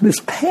walked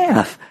this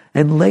path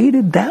and laid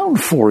it down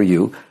for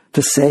you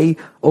to say,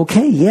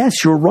 okay,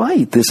 yes, you're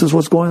right. This is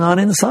what's going on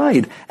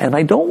inside. And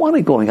I don't want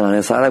it going on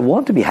inside. I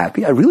want to be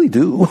happy. I really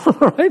do,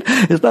 all right?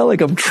 It's not like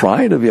I'm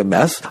trying to be a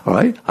mess, all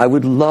right? I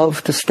would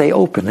love to stay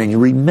open. And you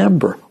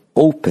remember,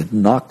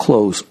 open, not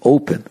close,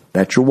 open.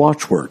 That's your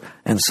watchword.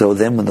 And so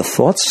then when the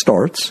thought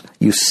starts,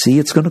 you see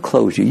it's going to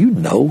close you. You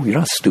know, you're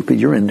not stupid.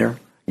 You're in there.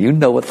 You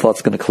know what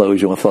thought's going to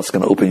close you, what thought's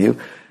going to open you.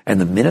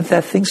 And the minute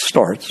that thing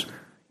starts,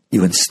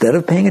 you, instead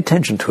of paying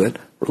attention to it,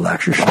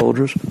 relax your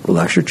shoulders,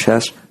 relax your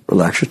chest,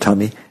 relax your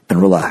tummy, and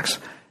relax.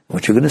 And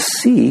what you're going to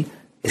see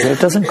is that it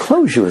doesn't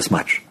close you as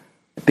much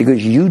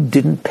because you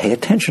didn't pay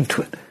attention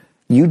to it.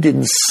 You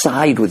didn't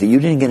side with it. You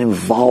didn't get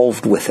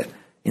involved with it.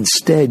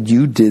 Instead,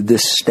 you did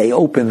this stay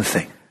open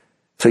thing.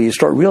 So you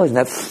start realizing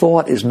that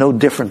thought is no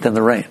different than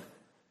the rain.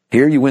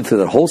 Here you went through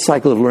that whole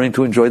cycle of learning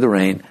to enjoy the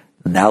rain.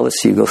 Now let's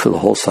see you go through the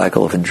whole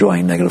cycle of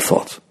enjoying negative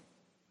thoughts.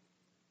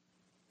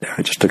 There,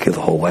 I just took you the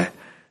whole way.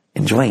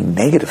 Enjoying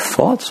negative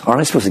thoughts?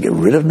 Aren't I supposed to get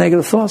rid of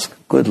negative thoughts?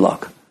 Good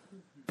luck.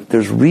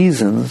 There's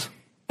reasons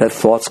that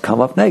thoughts come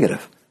up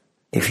negative.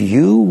 If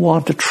you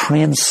want to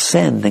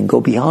transcend and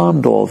go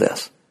beyond all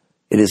this,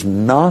 it is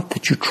not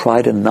that you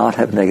try to not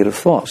have negative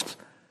thoughts.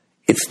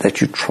 It's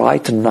that you try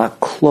to not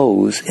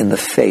close in the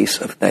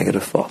face of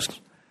negative thoughts.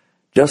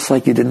 Just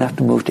like you didn't have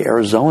to move to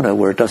Arizona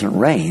where it doesn't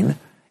rain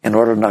in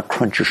order to not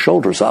crunch your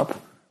shoulders up.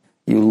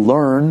 You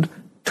learned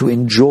to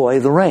enjoy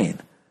the rain.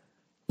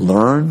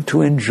 Learn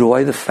to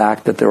enjoy the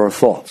fact that there are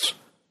thoughts.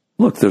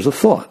 Look, there's a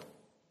thought.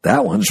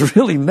 That one's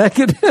really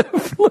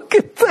negative. Look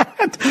at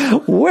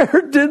that.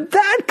 Where did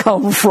that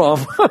come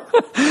from?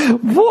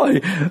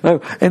 Boy.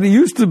 And it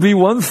used to be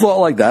one thought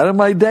like that and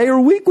my day or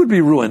week would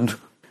be ruined.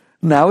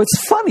 Now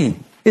it's funny.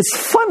 It's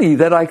funny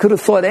that I could have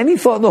thought any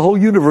thought in the whole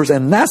universe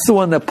and that's the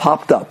one that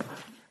popped up.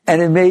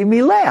 And it made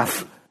me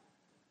laugh.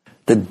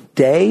 The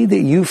day that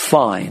you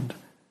find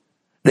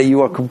that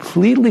you are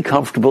completely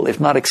comfortable, if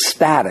not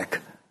ecstatic,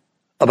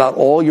 about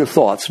all your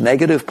thoughts,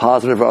 negative,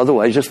 positive, or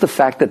otherwise, just the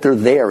fact that they're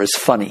there is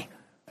funny.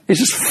 It's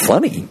just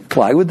funny.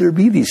 Why would there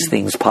be these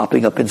things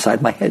popping up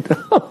inside my head?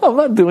 I'm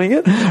not doing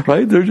it,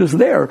 right? They're just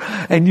there.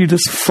 And you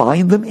just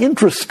find them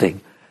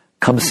interesting.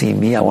 Come see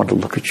me. I want to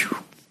look at you,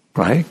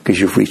 right? Because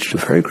you've reached a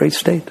very great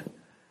state.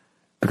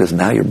 Because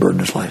now your burden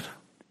is light.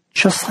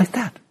 Just like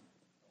that.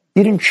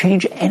 You didn't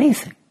change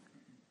anything.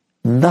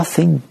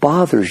 Nothing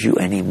bothers you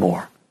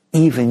anymore,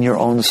 even your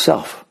own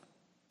self.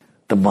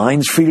 The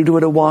mind's free to do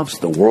what it wants.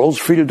 The world's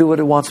free to do what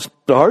it wants.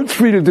 The heart's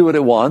free to do what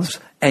it wants.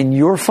 And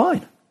you're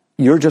fine.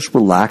 You're just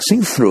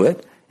relaxing through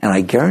it. And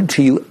I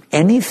guarantee you,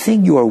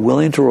 anything you are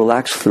willing to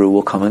relax through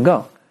will come and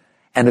go.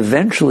 And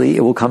eventually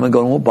it will come and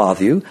go and won't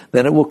bother you.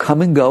 Then it will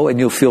come and go and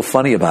you'll feel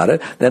funny about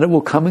it. Then it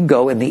will come and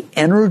go and the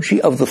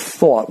energy of the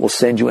thought will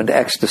send you into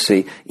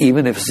ecstasy,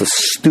 even if it's the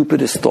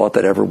stupidest thought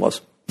that ever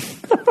was.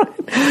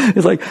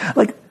 It's like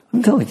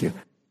I'm telling you,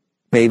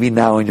 maybe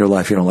now in your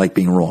life you don't like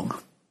being wrong.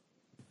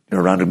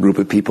 You're around a group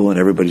of people and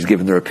everybody's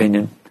giving their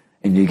opinion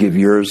and you give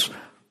yours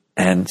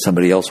and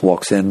somebody else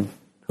walks in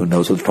who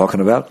knows what they're talking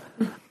about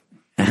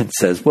and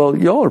says, well,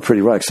 y'all are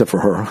pretty right except for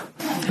her.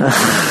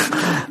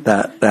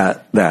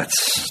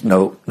 That's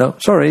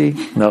sorry.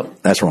 No,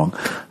 that's wrong.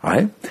 All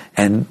right.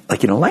 And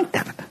like, you don't like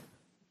that.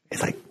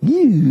 It's like,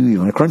 you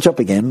want to crunch up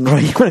again,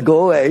 right? You want to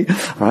go away.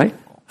 All right.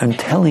 I'm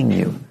telling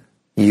you,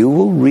 you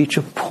will reach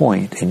a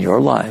point in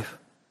your life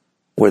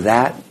where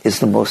that is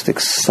the most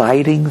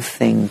exciting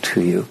thing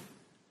to you.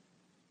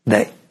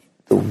 That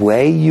the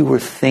way you were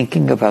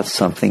thinking about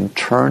something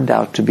turned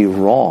out to be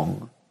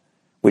wrong,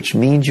 which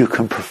means you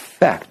can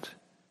perfect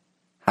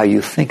how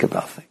you think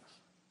about things.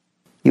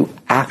 You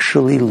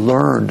actually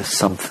learned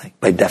something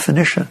by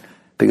definition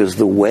because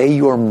the way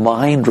your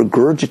mind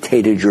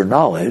regurgitated your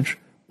knowledge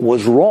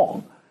was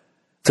wrong.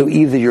 So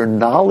either your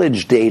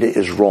knowledge data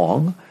is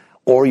wrong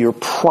or your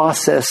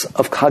process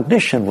of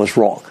cognition was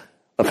wrong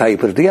of how you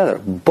put it together.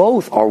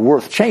 Both are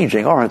worth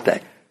changing, aren't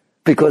they?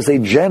 Because they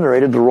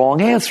generated the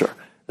wrong answer.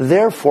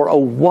 Therefore, a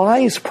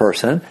wise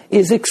person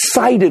is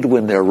excited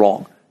when they're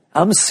wrong.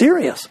 I'm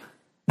serious.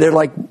 They're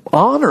like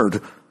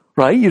honored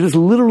right? You just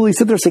literally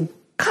sit there and say,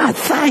 God,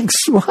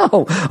 thanks.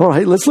 Wow. All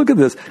right, let's look at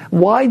this.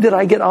 Why did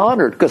I get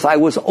honored? Because I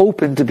was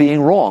open to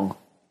being wrong.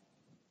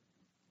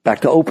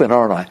 Back to open,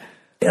 aren't I?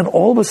 And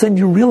all of a sudden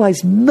you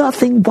realize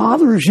nothing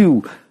bothers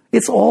you.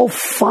 It's all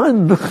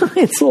fun.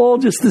 It's all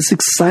just this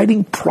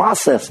exciting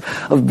process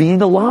of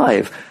being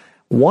alive.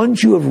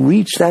 Once you have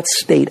reached that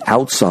state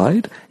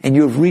outside and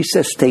you have reached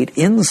that state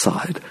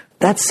inside,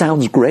 that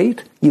sounds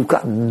great. You've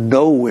got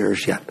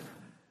nowheres yet.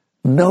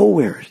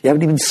 Nowheres. You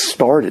haven't even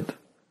started.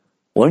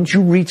 Once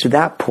you reach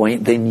that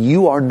point, then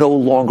you are no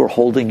longer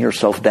holding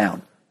yourself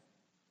down.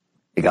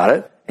 You got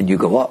it? And you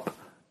go up.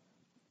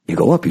 You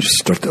go up. You just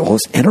start all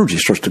this energy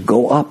starts to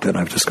go up. And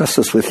I've discussed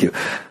this with you.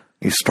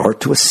 You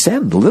start to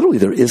ascend. Literally,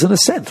 there is an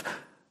ascent.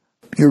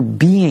 Your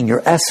being,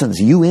 your essence,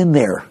 you in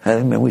there.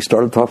 And we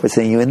started talking by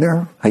saying, you in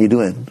there? How you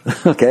doing?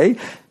 Okay?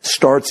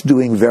 Starts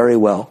doing very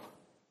well.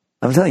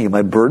 I'm telling you,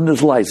 my burden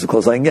is light as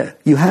close as I can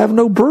get. You have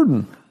no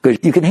burden because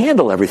you can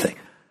handle everything.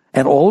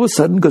 And all of a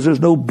sudden, because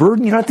there's no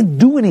burden, you don't have to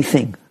do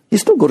anything. You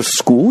still go to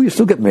school, you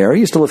still get married,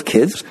 you still have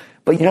kids,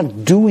 but you're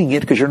not doing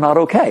it because you're not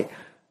okay.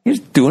 You're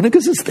just doing it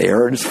because it's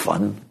there and it's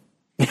fun.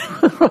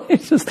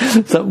 It's just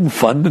something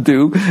fun to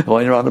do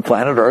while you're on the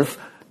planet Earth.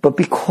 But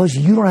because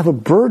you don't have a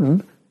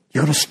burden,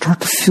 you're going to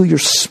start to feel your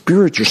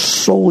spirit, your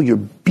soul, your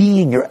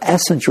being, your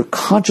essence, your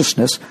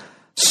consciousness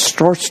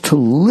starts to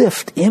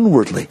lift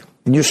inwardly.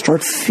 And you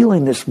start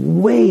feeling this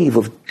wave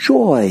of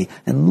joy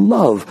and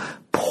love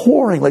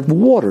pouring like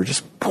water,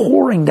 just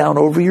pouring down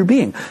over your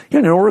being.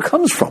 You don't know where it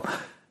comes from.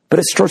 But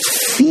it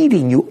starts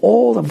feeding you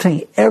all, I'm telling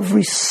you,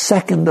 every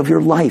second of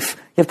your life.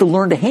 You have to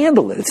learn to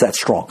handle it. It's that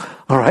strong.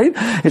 All right?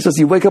 It's just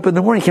you wake up in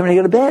the morning, you can't even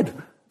get out of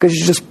bed. Because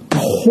it's just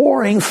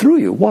pouring through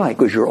you. Why?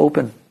 Because you're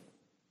open.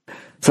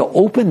 So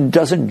open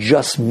doesn't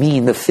just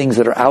mean the things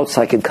that are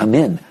outside can come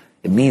in.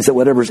 It means that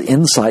whatever's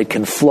inside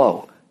can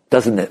flow.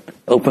 Doesn't it?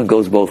 Open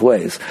goes both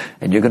ways.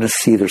 And you're going to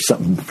see there's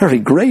something very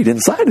great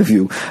inside of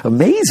you.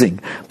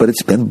 Amazing. But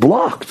it's been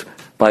blocked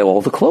by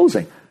all the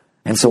closing.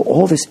 And so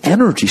all this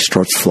energy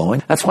starts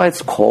flowing. That's why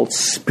it's called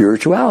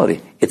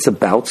spirituality. It's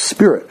about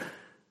spirit.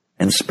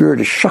 And spirit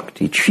is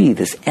Shakti, Chi,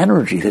 this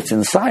energy that's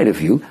inside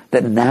of you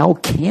that now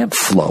can't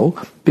flow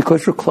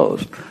because you're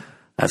closed.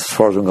 That's as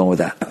far as I'm going with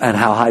that. And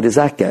how high does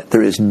that get?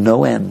 There is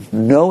no end.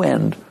 No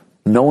end.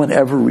 No one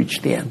ever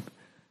reached the end.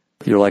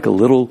 You're like a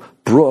little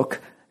brook,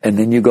 and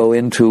then you go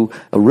into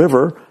a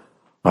river,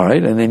 all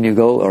right, and then you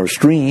go, or a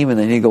stream, and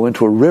then you go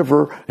into a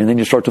river, and then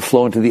you start to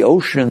flow into the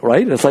ocean,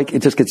 right? It's like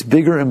it just gets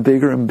bigger and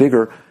bigger and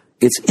bigger.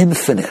 It's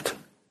infinite.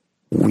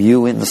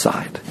 You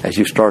inside, as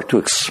you start to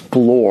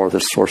explore the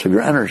source of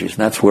your energies. And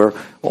that's where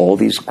all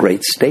these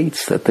great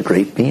states that the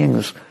great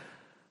beings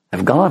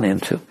have gone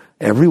into.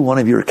 Every one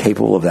of you are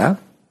capable of that.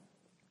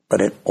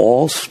 But it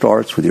all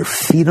starts with your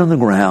feet on the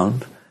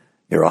ground,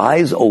 your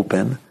eyes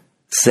open,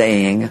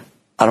 saying,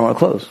 I don't want to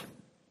close.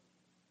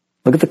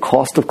 Look at the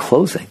cost of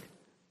closing.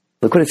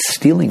 Look what it's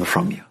stealing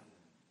from you.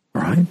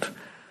 All right?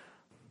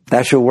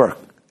 That's your work,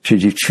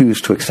 should you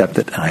choose to accept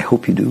it. And I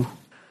hope you do.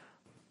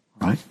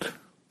 All right?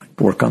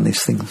 Work on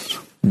these things.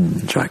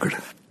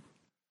 Jagrata.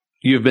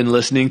 You've been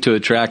listening to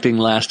Attracting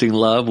Lasting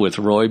Love with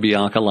Roy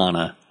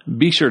Biancalana.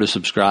 Be sure to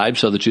subscribe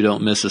so that you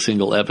don't miss a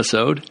single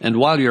episode. And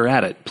while you're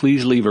at it,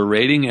 please leave a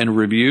rating and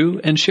review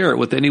and share it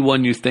with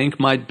anyone you think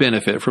might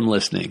benefit from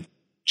listening.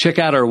 Check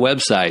out our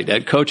website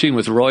at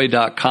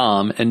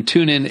coachingwithroy.com and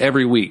tune in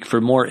every week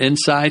for more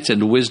insights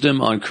and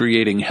wisdom on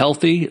creating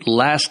healthy,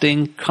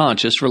 lasting,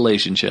 conscious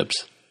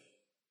relationships.